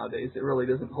awful nowadays. It really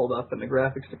doesn't hold up in the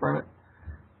graphics department.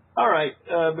 All right.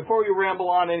 Before we ramble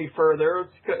on any further,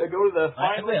 let's go to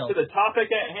to the topic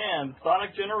at hand: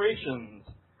 Sonic Generations.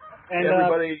 And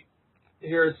everybody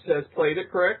here has played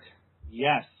it, correct?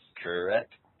 Yes.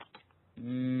 Correct.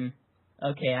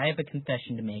 Okay, I have a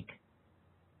confession to make.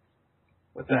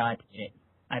 What's that? No,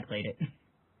 I played it.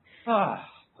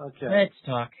 Okay. Let's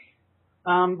talk.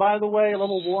 By the way, a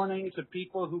little warning to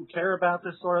people who care about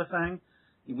this sort of thing.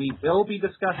 We will be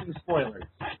discussing spoilers.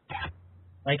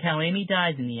 Like how Amy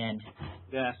dies in the end.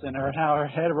 Yes, and how her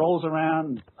head rolls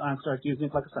around and starts using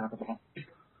it like a soccer ball.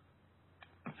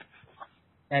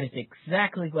 That is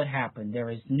exactly what happened. There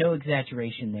is no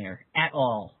exaggeration there at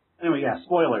all. Anyway, yeah,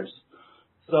 spoilers.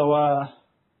 So,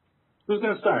 who's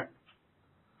going to start?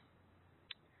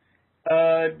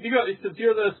 Since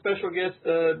you're the special guest,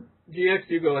 GX,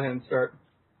 you go ahead and start.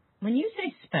 When you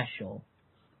say special,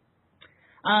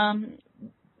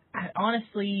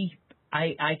 honestly,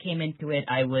 I came into it,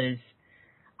 I was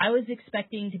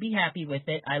expecting to be happy with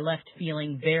it. I left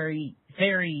feeling very,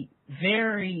 very,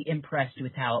 very impressed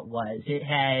with how it was. It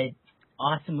had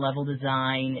awesome level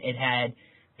design, it had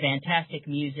fantastic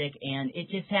music, and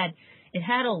it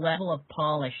had a level of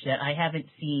polish that I haven't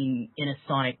seen in a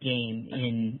Sonic game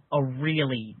in a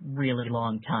really, really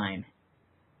long time.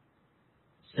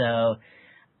 So,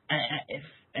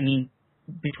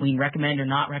 between recommend or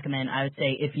not recommend, I would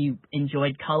say if you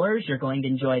enjoyed Colors, you're going to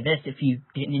enjoy this. If you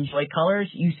didn't enjoy Colors,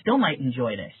 you still might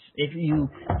enjoy this. If you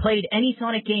played any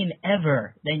Sonic game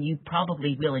ever, then you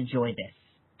probably will enjoy this.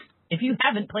 If you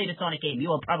haven't played a Sonic game, you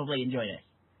will probably enjoy this.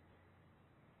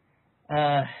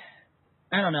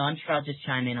 I don't know. I'm sure I'll just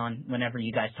chime in on whenever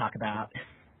you guys talk about.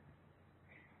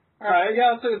 All right, yeah,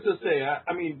 I was going to say,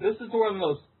 I mean, this is one of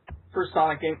those first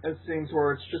Sonic things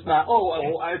where it's just not,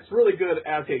 it's really good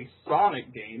as a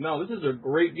Sonic game. No, this is a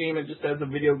great game. It just as a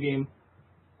video game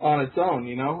on its own,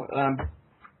 you know.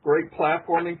 Great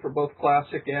platforming for both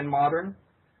classic and modern.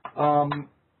 I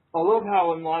love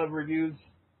how in a lot of reviews,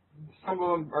 some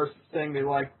of them are saying they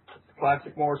like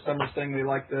classic more, some are saying they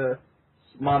like the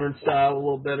modern style a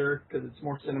little better because it's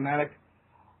more cinematic.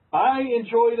 I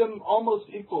enjoyed them almost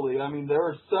equally. I mean, there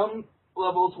are some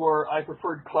levels where I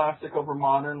preferred classic over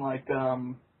modern, like,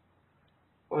 what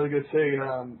was I going to say,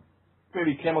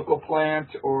 maybe Chemical Plant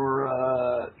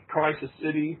or Crisis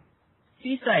City.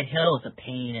 Seaside Hill is a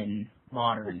pain in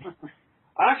modern.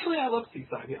 Actually, I love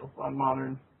Seaside Hill on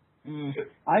modern.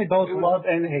 I both love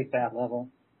and hate that level.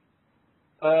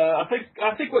 I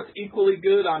think what's equally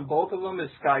good on both of them is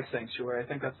Sky Sanctuary. I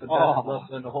think that's the best level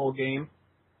in the whole game.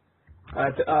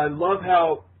 I love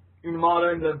how in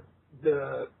modern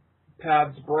the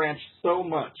paths branch so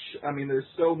much. I mean, there's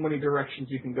so many directions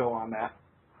you can go on that,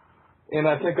 and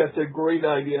I think that's a great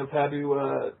idea of how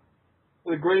to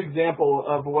a great example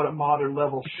of what a modern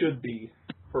level should be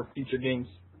for future games.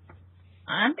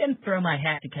 I'm going to throw my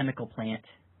hat to Chemical Plant,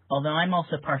 although I'm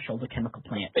also partial to Chemical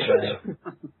Plant.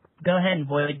 Go ahead and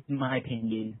void my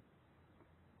opinion.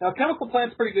 Now, Chemical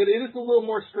Plant's pretty good. It is a little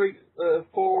more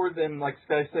straightforward than like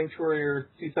Sky Sanctuary or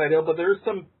Seaside Hill, but there's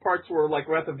some parts where, like,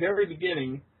 right at the very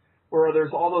beginning, where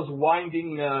there's all those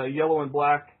winding yellow and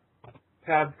black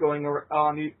paths going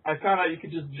on. I found out you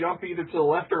could just jump either to the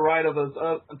left or right of those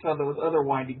until those other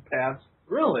winding paths.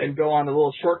 Really? And go on a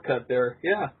little shortcut there.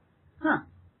 Yeah. Huh.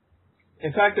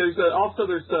 In fact, there's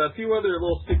a few other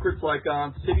little secrets, like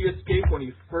on City Escape when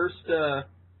you first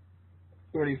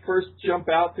jump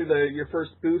out through your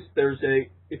first boost.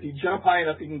 If you jump high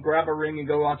enough, you can grab a ring and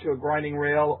go onto a grinding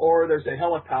rail, or there's a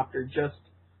helicopter just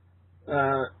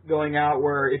going out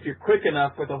where if you're quick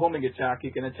enough with a homing attack,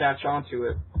 you can attach onto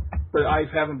it. But I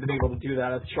haven't been able to do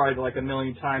that. I've tried like a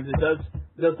million times. It does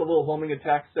the little homing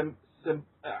attack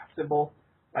symbol.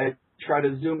 I try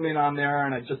to zoom in on there,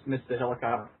 and I just miss the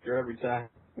helicopter every time.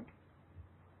 So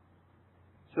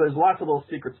there's lots of little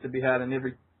secrets to be had in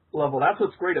every level. That's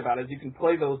what's great about it, is you can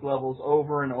play those levels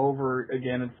over and over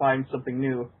again and find something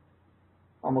new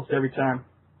almost every time.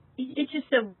 It's just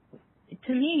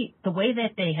to me, the way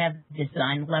that they have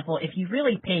designed the level, if you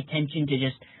really pay attention to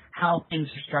just how things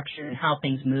are structured and how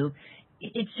things move,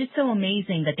 it's just so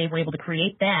amazing that they were able to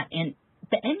create that. And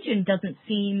the engine doesn't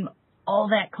seem all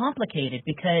that complicated,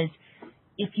 because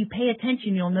if you pay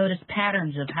attention, you'll notice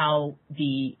patterns of how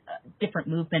the different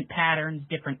movement patterns,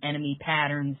 different enemy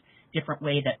patterns, different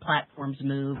way that platforms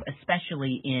move,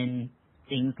 especially in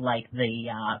things like the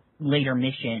later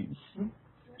missions.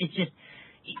 It's just,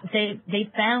 they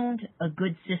found a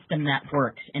good system that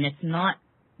works, and it's not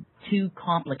too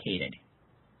complicated.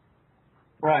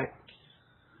 Right.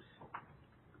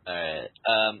 Alright.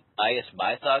 I guess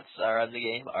my thoughts on the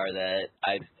game are that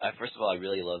I first of all, I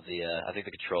really love I think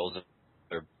the controls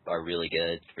are really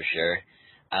good, for sure.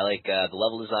 I like the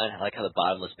level design. I like how the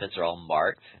bottomless pits are all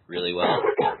marked really well.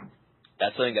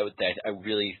 That's something that I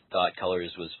really thought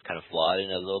Colors was kind of flawed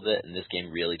in a little bit, and this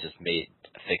game really just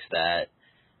fixed that.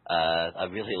 I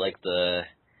really like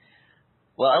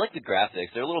I like the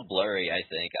graphics. They're a little blurry, I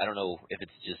think. I don't know if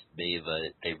it's just me,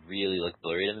 but they really look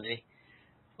blurry to me.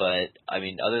 But, I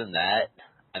mean, other than that,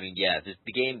 I mean, yeah, the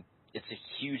game, it's a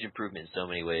huge improvement in so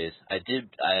many ways. Even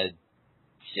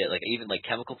like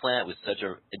Chemical Plant was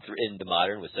into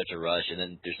Modern was such a rush, and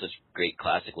then there's such great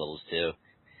classic levels too.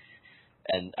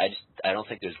 And I don't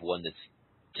think there's one that's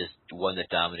just one that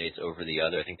dominates over the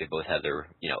other. I think they both have their,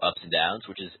 ups and downs,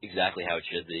 which is exactly how it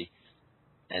should be.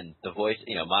 And the voice,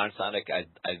 Modern Sonic,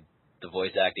 the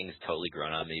voice acting has totally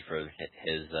grown on me for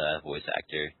his voice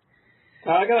actor.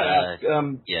 I gotta ask,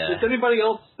 does anybody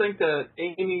else think that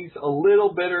Amy's a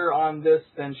little better on this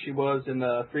than she was in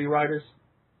the Free Riders?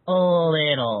 A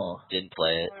little. Didn't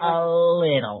play it. A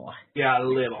little. Yeah, a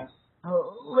little. A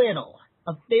little.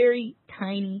 A very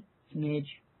tiny smidge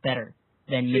better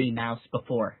than Minnie Mouse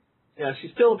before. Yeah,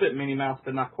 she's still a bit Minnie Mouse,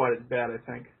 but not quite as bad, I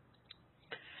think.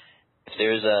 If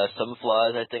there's some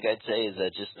flaws, I think I'd say, is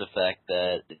that just the fact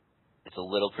that it's a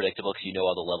little predictable because you know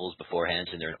all the levels beforehand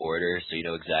and they're in order, so you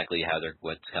know exactly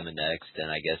what's coming next, and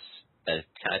I guess that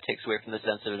kind of takes away from the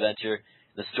sense of adventure.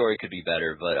 The story could be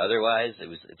better, but otherwise,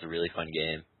 it's a really fun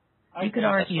game. You could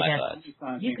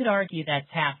argue that's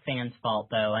half fans' fault,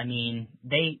 though. I mean,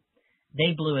 they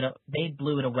blew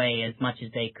it away as much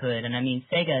as they could, and I mean,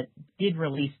 Sega did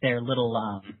release their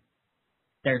little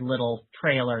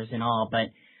trailers and all, but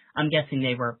I'm guessing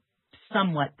they were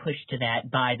somewhat pushed to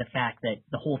that by the fact that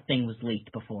the whole thing was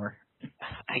leaked before.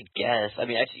 I guess. I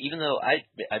mean, actually, even though I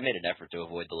made an effort to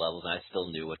avoid the levels, and I still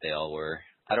knew what they all were.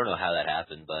 I don't know how that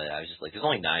happened, but I was just like, there's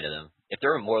only 9 of them. If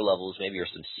there were more levels, maybe or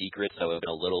some secrets, I would have been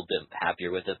a little bit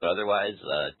happier with it. But otherwise,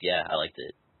 yeah, I liked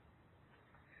it.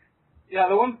 Yeah,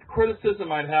 the one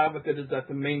criticism I'd have with it is that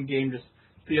the main game just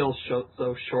feels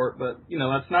so short. But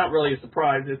that's not really a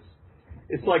surprise.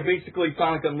 It's like basically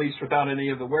Sonic Unleashed without any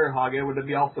of the werehog. It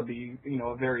would also be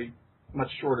a very much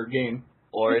shorter game.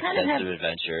 Or a sense of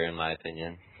adventure, in my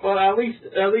opinion. Well, at least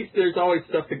there's always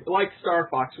stuff like Star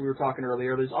Fox we were talking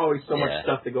earlier. There's always so much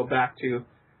stuff to go back to.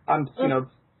 I'm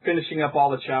finishing up all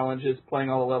the challenges, playing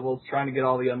all the levels, trying to get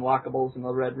all the unlockables and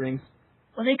the red rings.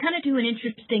 Well, they kind of do an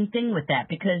interesting thing with that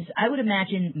because I would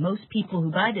imagine most people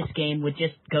who buy this game would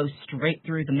just go straight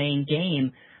through the main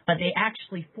game, but they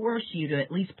actually force you to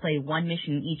at least play one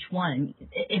mission each one.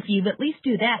 If you at least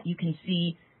do that, you can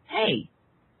see, hey,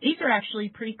 these are actually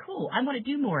pretty cool. I want to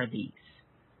do more of these.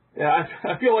 Yeah,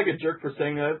 I feel like a jerk for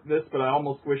saying this, but I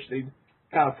almost wish they'd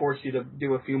kind of force you to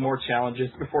do a few more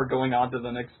challenges before going on to the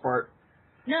next part.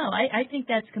 No, I think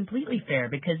that's completely fair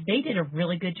because they did a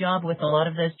really good job with a lot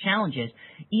of those challenges.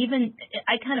 Even,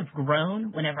 I kind of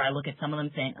groan whenever I look at some of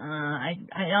them saying, I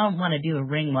don't want to do a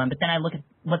ring one, but then I look at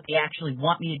what they actually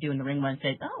want me to do in the ring one and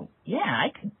say, oh, yeah,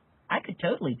 I could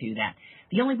totally do that.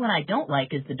 The only one I don't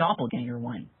like is the doppelganger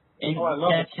one. And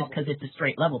that's just because it's a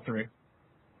straight level through.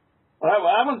 Well,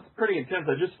 that one's pretty intense.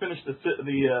 I just finished the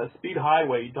Speed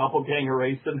Highway doppelganger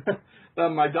race, and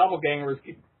my doppelganger was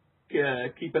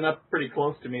keeping up pretty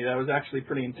close to me. That was actually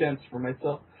pretty intense for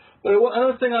myself. But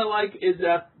another thing I like is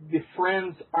that the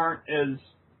friends aren't as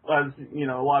a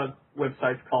lot of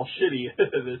websites call shitty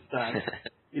this time.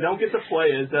 You don't get to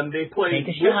play as them. They play.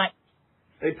 Take a shot.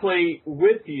 They play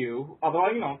with you.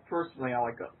 Although personally, I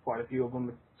like quite a few of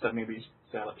them, except maybe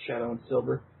Shadow and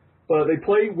Silver. But they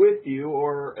play with you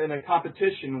or in a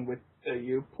competition with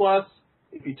you. Plus,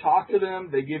 if you talk to them,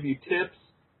 they give you tips.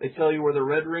 They tell you where the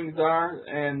red rings are,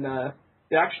 and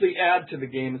they actually add to the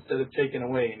game instead of taking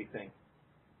away anything.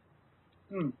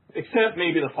 Except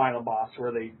maybe the final boss,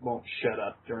 where they won't shut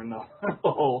up during the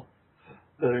whole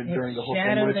thing, which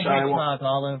the I won't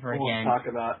all over again. Talk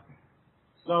about.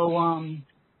 So,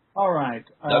 all right.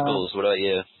 Knuckles, what about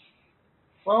you?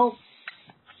 Well,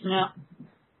 yeah.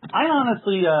 I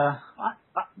honestly,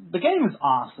 the game is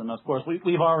awesome. Of course,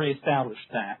 we've already established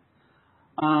that.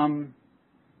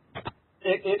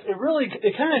 It really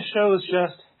kind of shows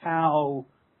just how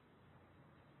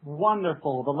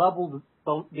wonderful the level,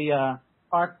 the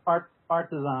art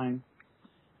design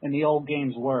in the old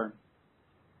games were.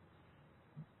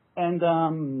 And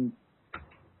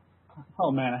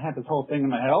oh man, I had this whole thing in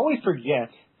my head. I always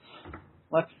forget.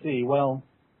 Let's see. Well.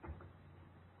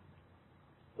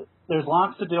 There's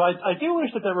lots to do. I do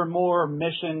wish that there were more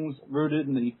missions rooted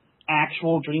in the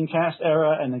actual Dreamcast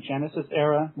era and the Genesis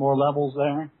era, more levels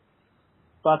there.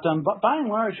 But by and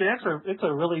large, it's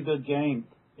a really good game.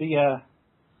 The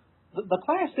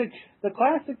classic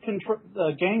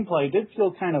gameplay did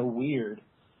feel kind of weird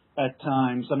at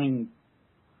times. I mean,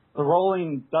 the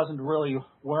rolling doesn't really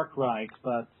work right,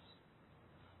 but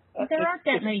There aren't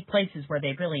that many places where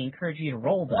they really encourage you to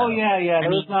roll, though. Oh yeah, I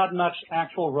there's mean, not much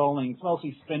actual rolling. It's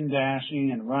mostly spin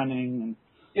dashing and running and.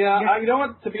 Yeah, you know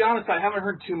what? To be honest, I haven't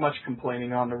heard too much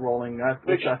complaining on the rolling,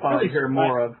 which I thought I'd hear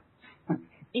more of.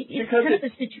 It's kind of a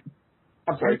situation.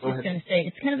 I'm sorry, I was just going to say,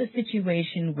 it's kind of a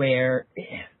situation where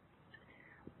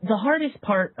the hardest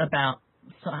part about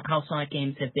how Sonic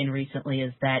games have been recently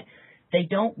is that they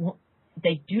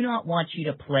do not want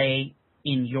you to play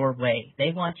in your way.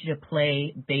 They want you to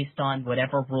play based on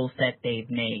whatever rule set they've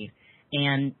made.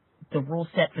 And the rule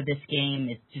set for this game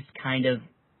is just kind of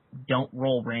don't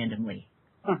roll randomly.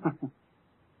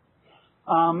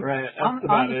 Right, that's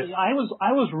about honestly, it.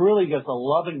 I was really just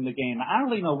loving the game. I don't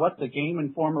really know what the Game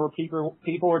Informer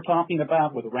people were talking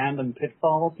about with random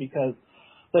pitfalls, because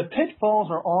the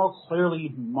pitfalls are all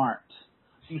clearly marked.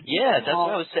 Yeah, that's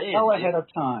what I was saying. Well ahead of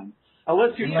time.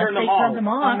 Unless you turn them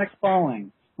off. Sonic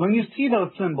falling. When you see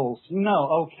those symbols, you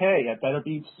know, okay, I better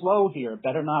be slow here.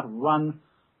 Better not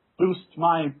boost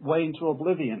my way into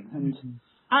oblivion. And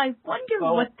I wonder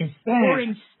what this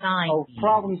orange sign means.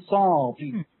 Problem solved.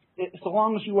 So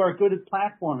long as you are good at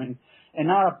platforming and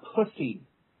not a pussy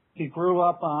who grew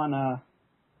up on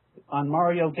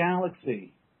Mario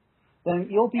Galaxy, then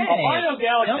you'll be. Mario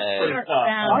Galaxy is pretty tough.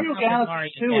 Mario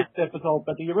Galaxy 2 is difficult,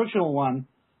 but the original one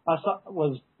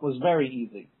was very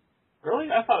easy.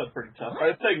 Really? I thought it was pretty tough.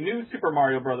 I'd say New Super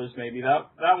Mario Brothers maybe.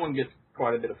 That one gets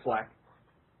quite a bit of flack.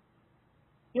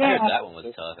 Yeah, I heard that one was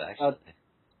tough, actually.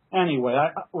 Anyway,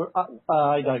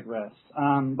 I digress.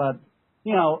 But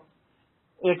you know,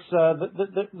 it's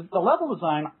the level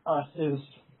design is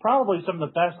probably some of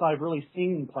the best I've really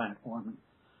seen in platforming,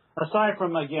 aside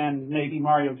from again maybe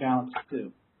Mario Galaxy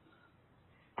 2.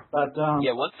 But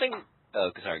yeah, one thing. Oh,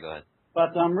 sorry, go ahead.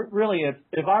 But really,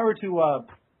 if I were to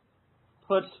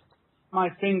put my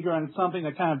finger on something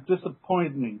that kind of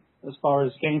disappointed me as far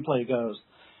as gameplay goes,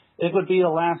 it would be the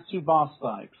last two boss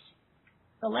fights.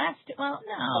 The last, well,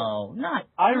 no, not.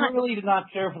 I really did not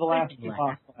care for the last two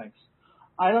boss fights.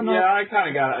 I don't know. Yeah, I kind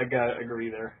of gotta agree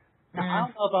there. I don't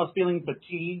know if I was feeling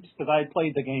fatigued because I had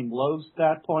played the game low at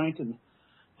that point and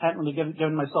hadn't really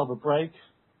given myself a break,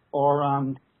 or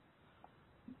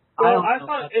Well, I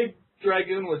thought Egg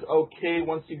Dragoon was okay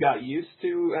once you got used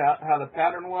to how the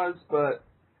pattern was, but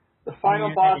the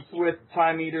final boss with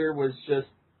Time Eater was just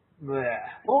bleh.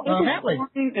 Well,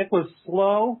 it was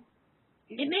slow.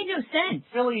 It made no sense.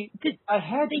 Really, they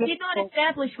did not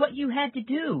establish what you had to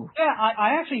do. Yeah,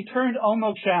 I actually turned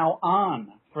Omo Chow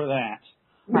on for that.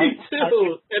 Me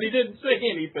too, and he didn't say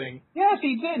anything. Yes,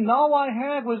 he did, and all I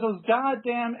had was those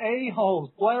goddamn a-holes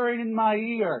blaring in my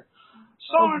ear.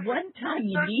 Sonic, one time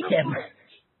you need him.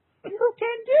 You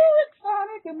can do it,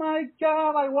 Sonic! And my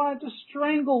God, I wanted to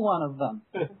strangle one of them.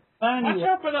 Watch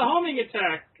out for the homing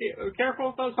attack. Careful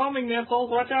with those homing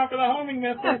missiles. Watch out for the homing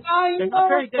missiles. Yes, I know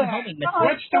very good homing missiles.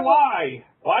 Switch to Y.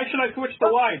 Why should I switch to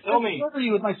Y? Tell me. I'll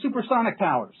you with my supersonic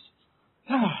powers.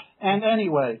 And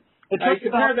anyway, it took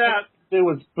compare that. It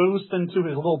was boost into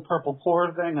his little purple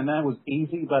core thing, and that was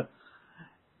easy, but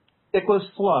it was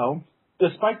slow,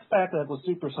 despite the fact that it was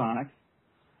supersonic.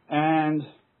 And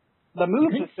the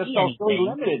movement just felt really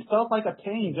limited. It felt like a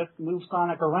pain just to move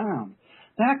Sonic around.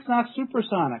 That's not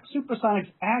supersonic.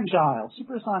 Supersonic's agile.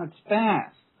 Supersonic's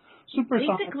fast.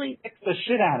 Supersonic kicks the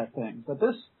shit out of things. But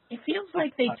this, it feels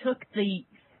like they took the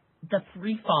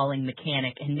free falling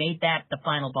mechanic and made that the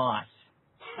final boss.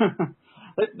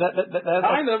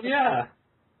 Kind of, yeah.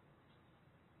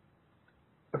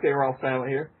 Okay, we're all silent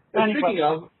here. Speaking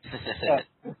of,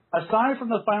 aside from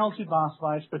the final two boss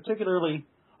fights, particularly,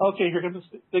 okay, here comes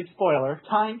a big spoiler: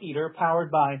 Time Eater, powered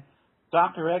by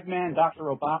Dr. Eggman, Dr.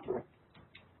 Robotnik.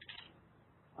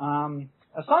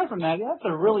 Aside from that, that's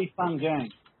a really fun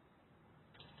game.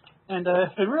 And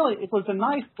it was a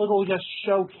nice little just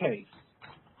showcase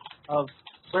of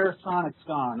where Sonic's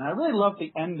gone. And I really loved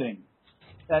the ending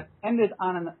that ended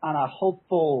on a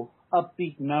hopeful,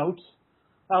 upbeat note.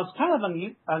 That was kind of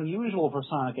unusual for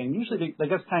Sonic games. Usually they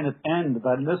just kind of end,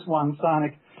 but in this one,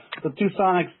 the two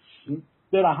Sonics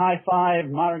did a high five.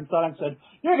 Modern Sonic said,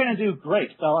 "You're going to do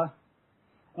great, fella."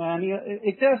 And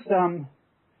it just,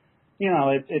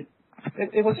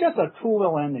 it was just a cool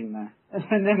little ending there.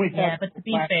 And then but to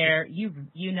be fair,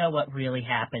 you know what really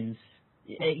happens.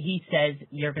 He says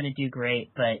you're going to do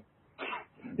great, but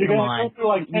come on,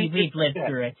 we've lived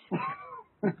through it.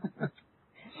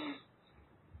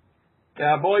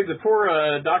 Yeah, boy, the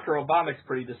poor Dr. Robotnik's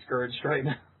pretty discouraged right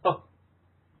now.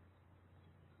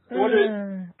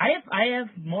 I have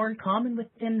more in common with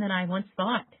him than I once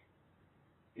thought.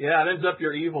 Yeah, it ends up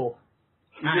you're evil.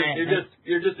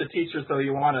 You're just a teacher, so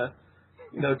you want to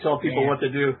tell people Yeah. what to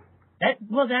do.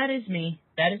 That is me.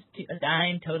 I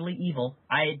am totally evil.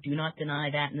 I do not deny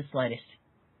that in the slightest.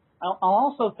 I'll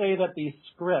also say that the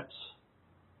script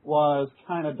was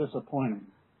kind of disappointing.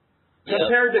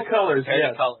 Compared to Colors, Compared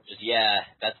yes. to Colors, yeah.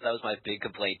 That was my big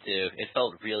complaint too. It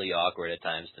felt really awkward at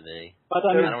times to me. But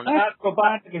I don't know.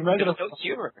 Robotic and regular. There's no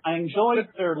humor. I enjoyed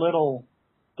their little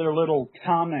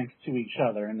comments to each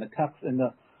other in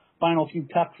the final few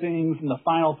cup scenes and the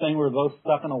final thing where they're both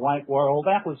stuck in a white world.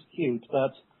 That was cute,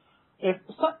 but it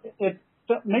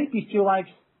made me feel like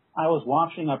I was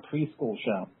watching a preschool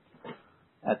show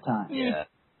at times. Yeah.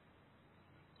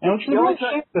 And which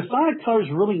the Sonic Colors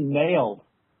really nailed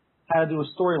how to do a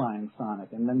storyline in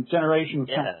Sonic, and then Generations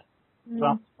kind of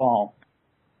dropped the ball.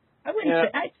 I wouldn't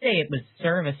say, I'd say it was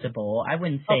serviceable. I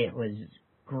wouldn't say it was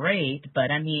great,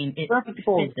 but I mean, it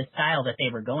fit the style that they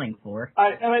were going for.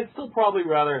 I'd still probably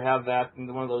rather have that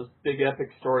than one of those big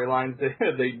epic storylines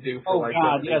they do for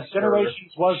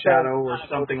Generations was Shadow or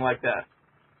something like that.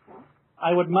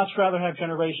 I would much rather have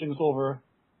Generations over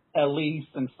Elise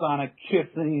and Sonic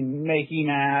kissing and making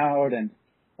out and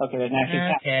Okay,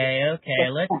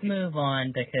 let's move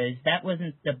on because that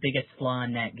wasn't the biggest flaw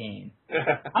in that game.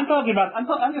 I'm just talking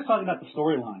about the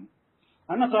storyline.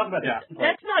 I'm not talking about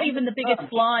That's not even the biggest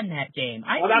flaw in that game.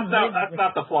 That's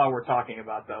not the flaw we're talking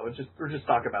about though. We're just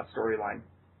talking about storyline.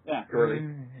 Yeah. Really.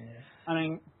 I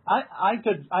mean, I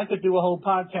could do a whole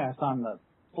podcast on the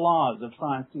flaws of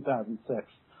Sonic 2006.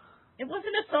 It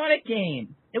wasn't a Sonic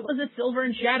game. It was a Silver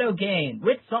and Shadow game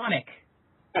with Sonic.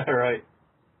 All right.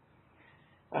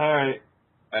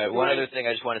 One other thing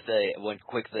I just want to say, one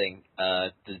quick thing.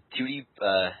 The 2D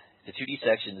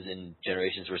sections in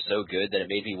Generations were so good that it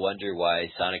made me wonder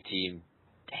why Sonic Team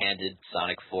handed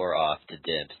Sonic 4 off to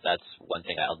Dimps. That's one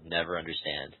thing I'll never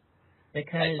understand.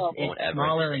 Because it's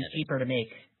smaller and cheaper to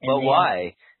make. But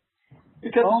why?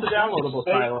 Because it's a downloadable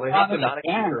title. They have to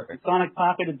Sonic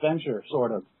Pocket Adventure,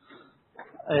 sort of.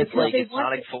 It's like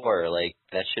Sonic 4. Like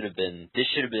that should have been. This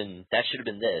should have been. That should have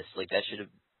been this. Like that should have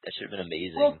been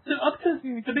amazing. Well,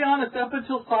 to be honest, up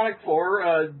until Sonic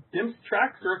 4, Dim's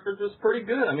track record was pretty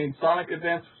good. I mean, Sonic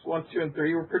Advance 1, 2, and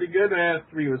 3 were pretty good, and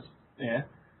 3 was,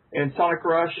 And Sonic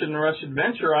Rush and Rush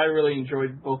Adventure, I really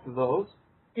enjoyed both of those.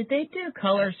 Did they do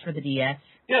colors for the DS?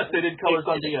 Yes, they did colors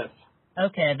on DS.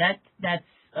 Okay, that's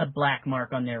a black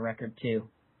mark on their record, too.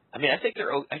 I mean, I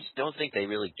just don't think they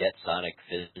really get Sonic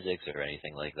physics or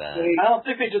anything like that. I don't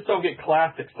think they just don't get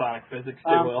classic Sonic physics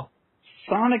too well.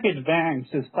 Sonic Advance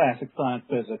is classic Sonic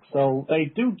physics, so they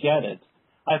do get it.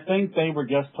 I think they were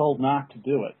just told not to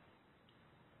do it.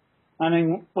 I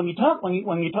mean, when you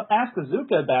ask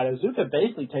Iizuka about it, Iizuka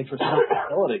basically takes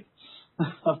responsibility.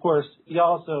 Of course, he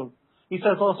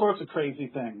says all sorts of crazy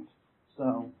things.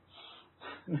 So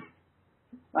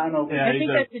I don't know. I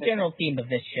think that's the general theme of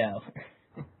this show.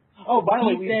 Oh, by the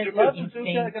way, we love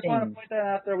Iizuka. I just want to point that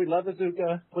out there. We love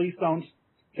Iizuka. Please don't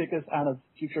kick us out of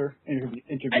future interviews.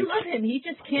 I love him. He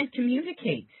just can't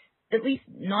communicate. At least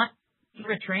not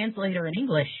through a translator in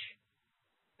English.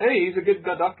 Hey, he's a good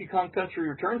Donkey Kong Country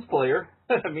Returns player.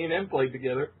 Me and him played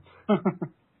together. As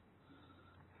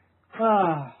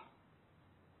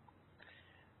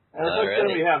I said,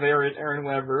 we have Aaron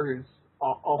Weber, who's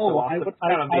also awesome.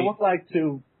 I would like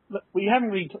to. We haven't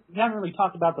really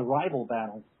talked about the rival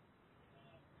battles.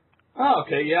 Oh,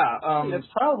 okay, yeah. It's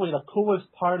probably the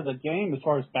coolest part of the game as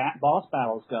far as boss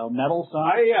battles go. Metal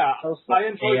Sonic. I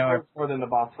enjoy those more than the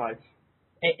boss fights.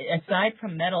 Aside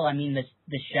from Metal, I mean,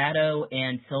 the Shadow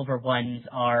and Silver ones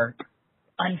are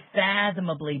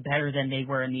unfathomably better than they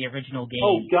were in the original game.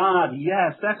 Oh, God,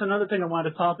 yes. That's another thing I wanted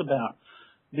to talk about.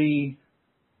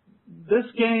 This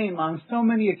game, on so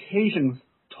many occasions,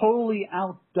 totally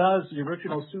outdoes the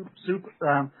original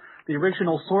the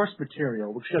original source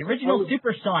material. The original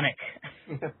Super Sonic.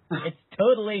 It's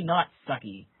totally not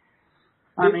sucky.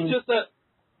 It's just that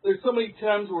there's so many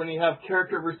times when you have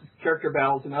character versus character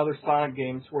battles in other Sonic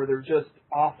games where they're just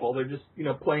awful. They're just,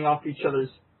 playing off each other's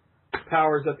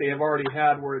powers that they have already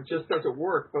had where it just doesn't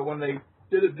work. But when they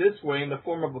did it this way in the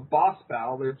form of a boss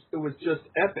battle, it was just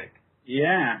epic.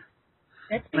 Yeah.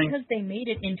 That's because they made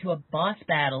it into a boss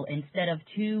battle instead of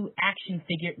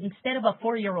instead of a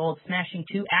 4-year-old smashing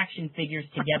 2 action figures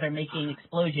together making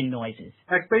explosion noises.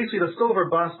 That's basically the Silver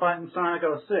boss fight in Sonic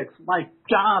 06. My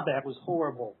God, that was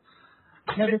horrible.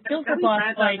 No, the Silver boss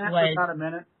fight was... About a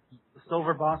minute. The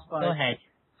Silver boss fight.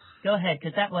 Go ahead,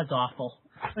 because that was awful.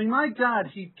 I mean, my God,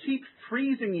 he keeps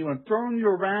freezing you and throwing you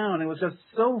around. It was just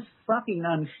so fucking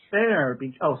unfair.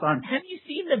 Sorry. Have you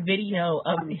seen the video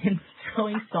of him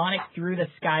throwing Sonic through the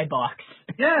skybox?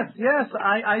 Yes,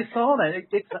 I saw that.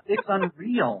 It's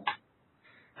unreal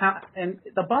And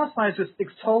the boss fight is just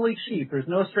totally cheap. There's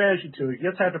no strategy to it. You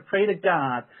just have to pray to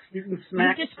God. You can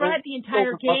smack. You described the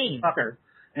entire game.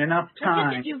 Enough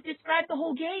time. You've described the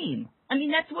whole game. I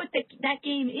mean, that's what that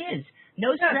game is.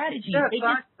 No strategy. Yeah, they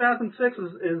Sonic 2006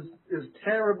 is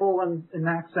terrible in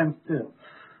that sense too.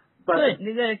 But,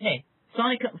 good. Okay.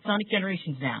 Sonic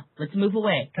Generations now. Let's move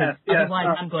away, because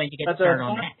otherwise I'm going to get started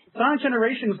on that. Sonic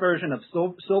Generations version of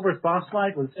Silver's boss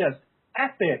fight was just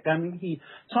epic. I mean, he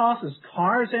tosses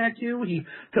cars at you. He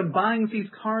combines these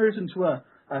cars into a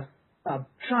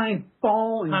giant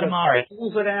ball and Katamari. just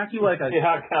pulls it at you like a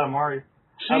Katamari.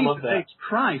 I love that. Jesus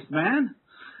Christ, man!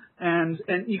 And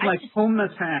you can home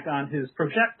attack on his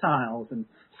projectiles and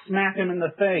smack him in the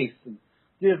face. And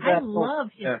give that I love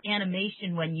his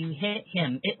animation when you hit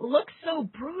him. It looks so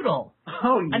brutal.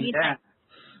 Oh yeah. I mean,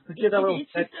 give that little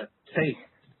taste.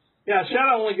 Yeah,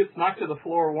 Shadow only gets knocked to the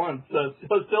floor once. So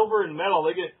Silver and Metal,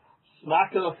 they get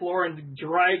knocked to the floor and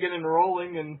dragging and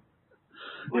rolling and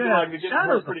looking like they're getting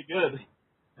hurt pretty good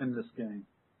in this game.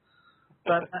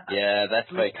 But yeah,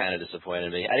 that's what kind of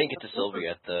disappointed me. I didn't get to Silver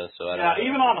yet though, so I don't know.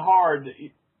 Even on hard,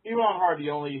 you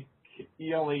only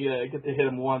get to hit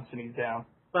him once and he's down.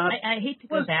 But I hate to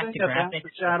go back to graphics.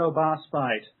 The Shadow boss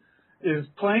fight is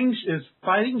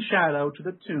fighting Shadow to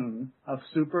the tune of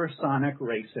Super Sonic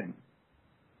Racing.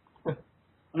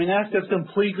 I mean, that just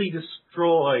completely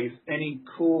destroys any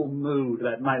cool mood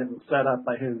that might have been set up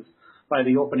by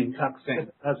the opening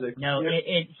cutscene. No, it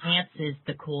enhances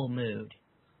the cool mood.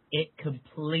 It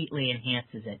completely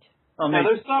enhances it.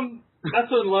 There's some.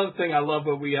 That's one thing I love,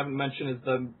 but we haven't mentioned is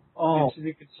you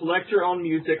can select your own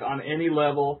music on any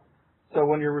level. So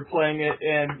when you're replaying it,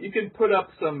 and you can put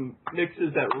up some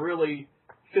mixes that really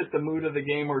fit the mood of the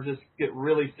game, or just get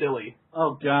really silly.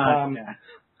 Oh God! Yeah.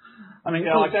 I mean,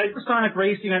 Super Sonic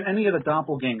Racing and any of the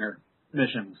Doppelganger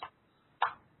missions,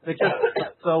 they just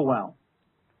fit so well.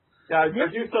 Yeah, I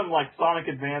do some Sonic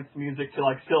Advance music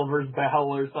to Silver's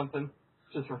Battle or something.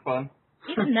 Just for fun.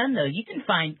 Even then, though, you can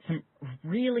find some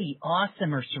really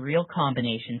awesome or surreal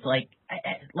combinations, like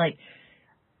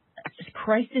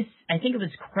Crisis. I think it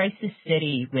was Crisis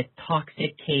City with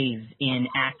Toxic Caves in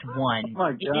Act 1. Oh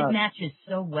my God. It matches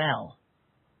so well.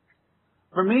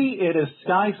 For me, it is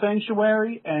Sky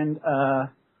Sanctuary and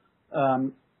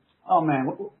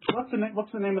what's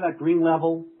the name of that green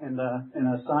level in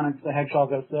Sonic the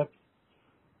Hedgehog 06?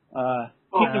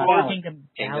 Kingdom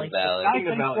Valley. Sky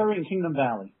Sanctuary and Kingdom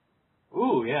Valley.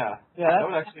 Ooh, yeah. Yeah, that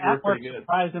would actually work pretty good.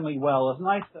 Surprisingly well. It's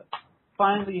nice to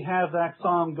finally have that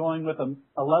song going with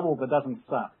a level that doesn't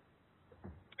suck.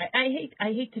 I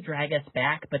hate to drag us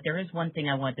back, but there is one thing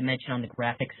I wanted to mention on the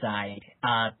graphics side,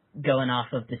 going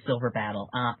off of the Silver Battle.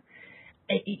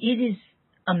 It is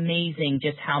amazing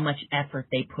just how much effort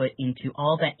they put into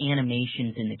all the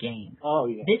animations in the game. Oh,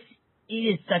 yeah. This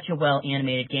is such a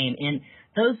well-animated game, and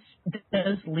those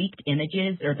leaked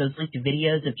images or those leaked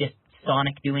videos of just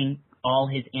Sonic doing all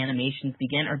his animations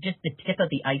begin are just the tip of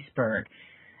the iceberg.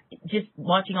 Just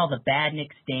watching all the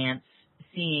Badniks dance,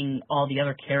 seeing all the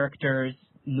other characters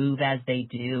move as they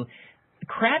do.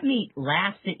 Crabmeat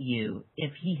laughs at you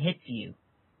if he hits you.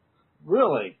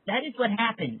 Really? That is what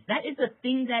happens. That is the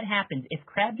thing that happens. If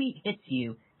Crabmeat hits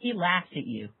you, he laughs at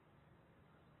you.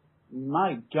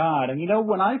 My God! And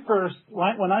when I first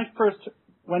went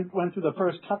through the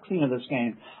first cutscene of this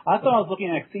game, I thought I was looking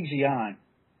at CGI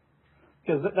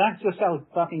because that's just how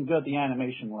fucking good the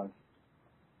animation was.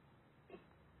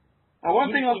 Now,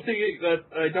 one thing I'll see that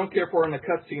I don't care for in the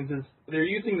cutscenes is they're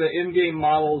using the in-game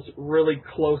models really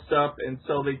close up, and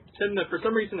so they tend to, for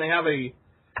some reason, they have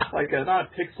not a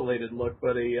pixelated look,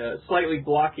 but a slightly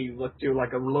blocky look to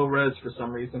a low res for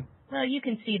some reason. Well, you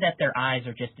can see that their eyes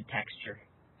are just a texture.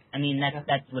 I mean, that's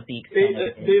what the extent of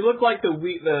it is. They look like the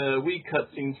Wii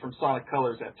cutscenes from Sonic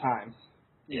Colors at times.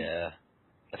 Yeah.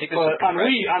 I think but on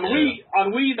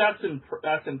Wii, that's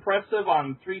impressive.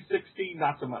 On 360,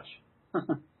 not so much.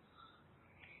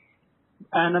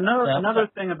 And another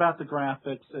thing about the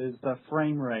graphics is the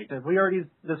frame rate. Have we already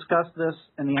discussed this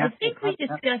in the? I think we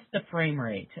discussed the frame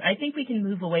rate. I think we can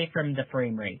move away from the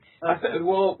frame rate.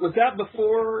 Well, was that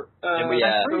before? I'm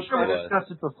pretty sure we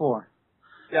discussed it before.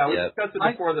 Yeah, we discussed it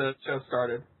before the show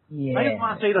started. Yeah. I just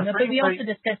want to say the frame but we rate also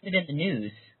discussed it in the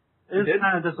news. It's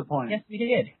kind of disappointing. Yes, we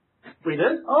did. We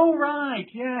did? Oh, right.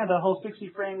 Yeah, the whole 60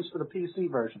 frames for the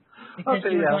PC version. Because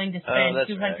you were going to spend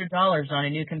 $200 right. on a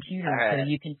new computer right. so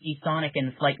you can see Sonic in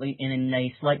a slightly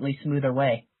smoother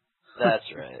way. That's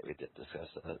right. We did discuss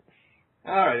that.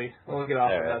 Alrighty. We'll get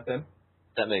off of that then.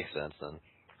 That makes sense then.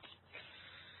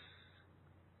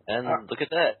 And look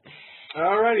at that.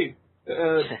 Alrighty.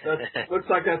 That looks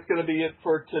like that's going to be it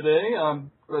for today.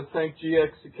 Let's thank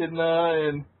GX Echidna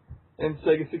and and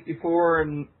Sega 64,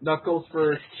 and Knuckles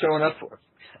for showing up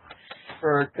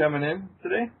for coming in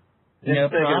today. No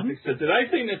problem. Did I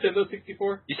say Nintendo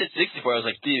 64? You said 64. I was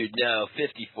like, dude, no,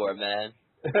 54, man.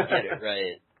 Get it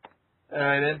right.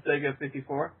 Alright, then Sega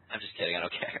 54. I'm just kidding. I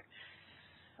don't care.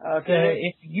 So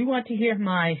if you want to hear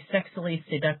my sexily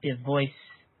seductive voice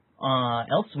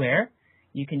elsewhere,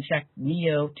 you can check me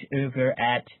out over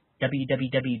at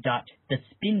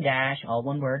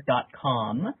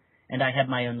www.thespindash.com, and I have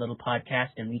my own little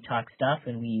podcast, and we talk stuff,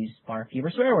 and we use far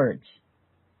fewer swear words.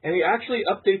 And he actually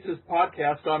updates his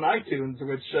podcast on iTunes,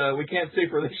 which we can't say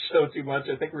for this show too much.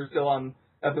 I think we're still on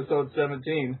episode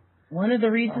 17. One of the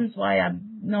reasons why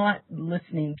I'm not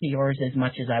listening to yours as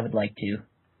much as I would like to.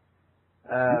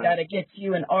 We gotta get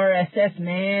you an RSS,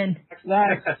 man.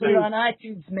 Nice. Put it on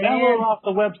iTunes, man. Download off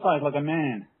the website like a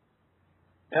man.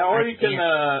 Yeah, or you can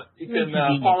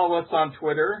follow us on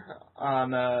Twitter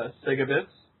on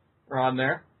Segabits. We're on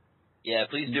there. Yeah,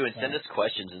 please do, and send us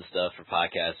questions and stuff for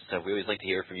podcasts and stuff. We always like to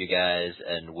hear from you guys,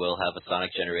 and we'll have a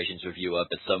Sonic Generations review up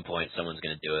at some point. Someone's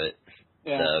going to do it.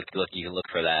 Yeah. So you can look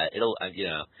for that. It'll,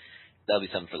 that'll be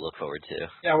something to look forward to.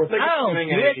 Yeah, we're thinking of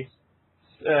doing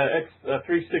a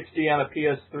 360 on a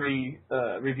PS3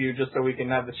 review, just so we can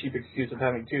have the cheap excuse of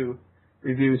having 2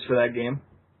 reviews for that game.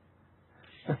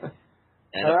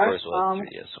 And of course, we'll have the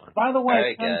 3DS one. By the way, All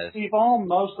right, since guys. we've all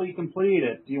mostly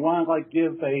completed, do you want to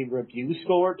give a review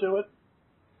score to it?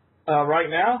 Right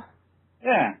now,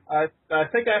 Yeah. I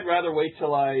think I'd rather wait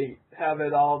till I have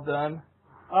it all done.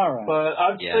 All right. But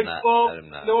I think,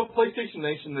 PlayStation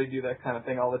Nation, they do that kind of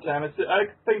thing all the time. I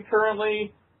think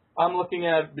currently I'm looking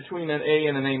at between an A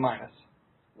and an A minus.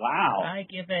 Wow. I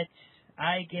give it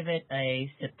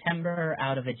a September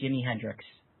out of a Jimi Hendrix.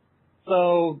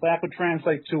 So that would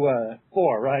translate to a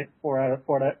 4, right? 4 out of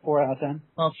 10.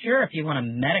 Well, sure, if you want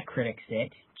to Metacritic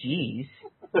it. Jeez.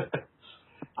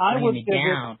 I would give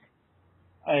down.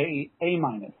 it a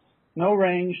minus. No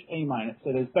range, A minus.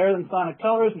 It is better than Sonic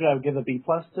Colors, which I would give a B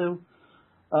plus to.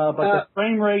 But the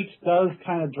frame rate does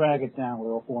kind of drag it down a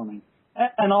little for me.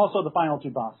 And also the final 2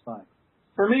 boss fights.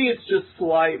 For me, it's just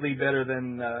slightly better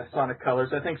than Sonic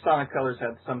Colors. I think Sonic Colors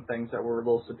had some things that were a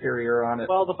little superior on it.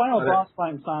 Well, the final boss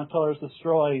fight in Sonic Colors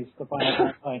destroys the final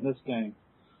boss fight in this game.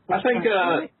 I think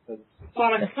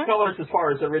Sonic Colors, as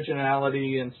far as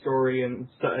originality and story and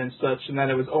such, and then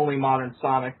it was only modern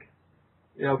Sonic.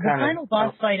 The final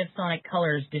boss fight of Sonic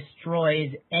Colors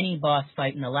destroys any boss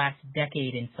fight in the last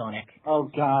decade in Sonic. Oh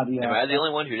God, yeah. Am I the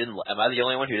only one who didn't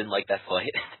like that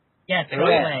fight? Yes, go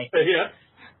away. Yeah.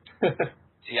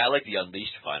 See, I like the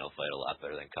Unleashed final fight a lot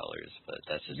better than Colors, but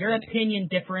that's just your opinion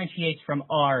differentiates from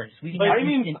ours. Are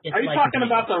you talking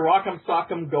about the Rock'em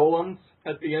Sock'em Golems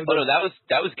at the end? Oh no, that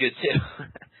was good too.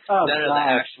 Oh,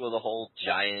 the whole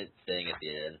giant thing at the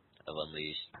end of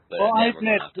Unleashed. But well, I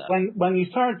admit, when you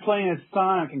started playing as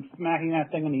Sonic and smacking that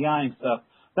thing in the eye and stuff,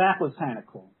 that was kind of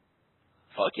cool.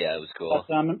 Fuck yeah, it was cool.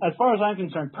 But as far as I'm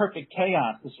concerned, Perfect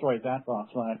Chaos destroyed that boss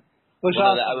fight.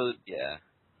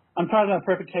 I'm talking about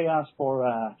Perfect Chaos for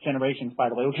Generations, by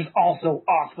the way, which is also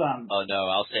awesome. Oh no,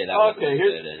 I'll say that. Okay,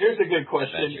 here's a good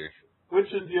question. Adventure.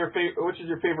 Which is your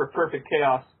favorite Perfect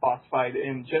Chaos boss fight,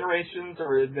 in Generations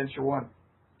or Adventure 1?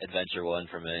 Adventure 1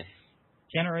 for me.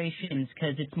 Generations,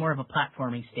 because it's more of a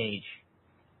platforming stage.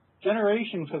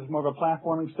 Generations, because it's more of a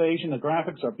platforming stage, and the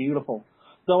graphics are beautiful.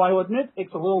 Though I will admit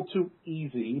it's a little too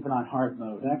easy, even on hard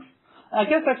mode. I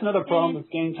guess that's another problem this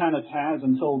game kind of has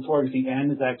until towards the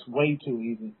end, is that it's way too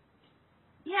easy.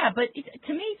 Yeah, but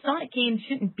to me, Sonic games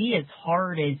shouldn't be as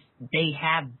hard as they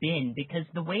have been, because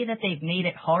the way that they've made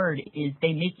it hard is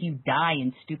they make you die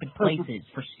in stupid places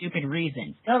for stupid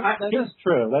reasons. That is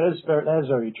true. That is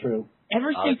very true.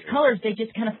 Ever since Colors, they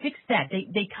just kind of fixed that.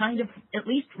 They kind of at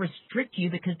least restrict you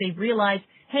because they realize,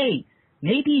 hey,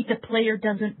 maybe the player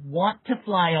doesn't want to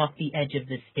fly off the edge of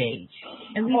the stage.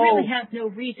 And we really have no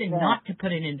reason not to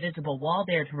put an invisible wall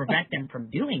there to prevent them from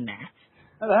doing that.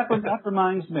 That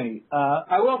reminds me.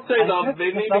 I will say, though,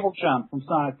 they made double jump from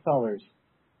Sonic Colors.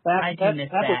 That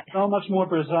was so much more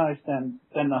precise than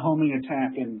the homing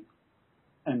attack in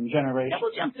Generation.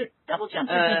 Double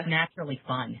jumps are just naturally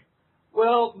fun.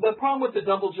 Well, the problem with the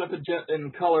double jump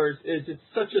in Colors is it's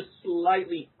such a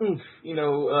slightly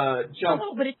jump.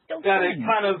 Oh, but it's still that fun. It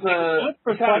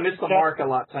kind of missed the mark a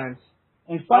lot of times.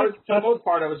 For the most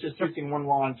part, I was just using one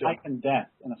long jump. Life and death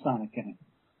in a Sonic game.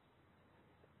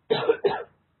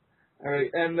 All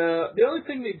right, and the only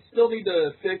thing they still need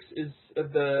to fix is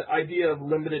the idea of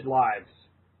limited lives.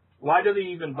 Why do they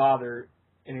even bother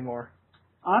anymore?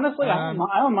 Honestly, I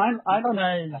don't mind.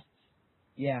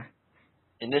 Yeah.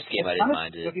 In this game, I didn't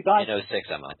mind it. In 06,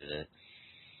 I minded it.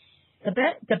 The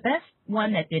best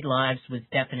one that did lives was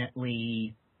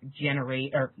definitely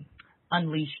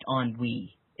Unleashed on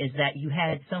Wii. Is that you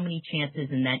had so many chances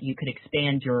and that you could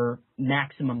expand your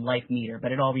maximum life meter,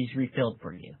 but it always refilled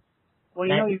for you. Well,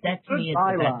 that to me is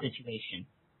the best situation.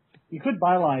 You could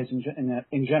buy lives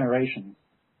in Generations.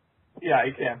 Yeah,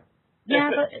 you can. Yeah,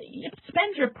 but you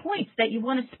spend your points that you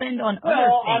want to spend on other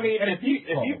well, things. I mean,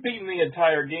 if you've beaten the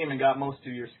entire game and got most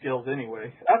of your skills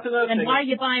anyway, that's another thing. Then why are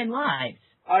you buying lives?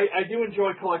 I do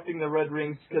enjoy collecting the red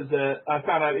rings because I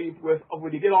found out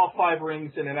when you get all 5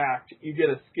 rings in an act, you get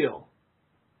a skill,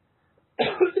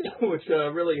 which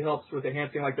really helps with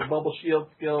enhancing like the bubble shield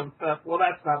skill and stuff. Well,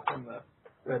 that's not from the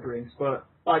red rings, but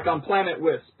like on Planet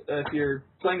Wisp, if you're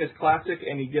playing this classic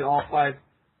and you get all 5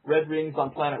 red rings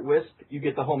on Planet Wisp, you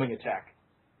get the homing attack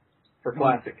for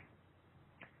classic.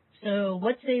 So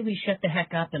what say we shut the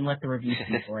heck up and let the review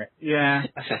speak for it? Yeah.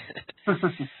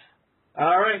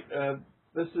 All right.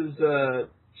 This is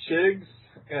Shigs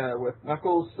with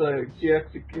Knuckles,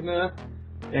 GX Akina,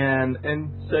 and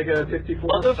Sega 54.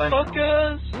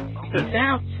 Motherfuckers! Peace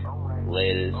out.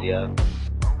 Laters, yeah.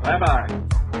 Bye-bye.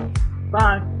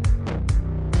 Bye.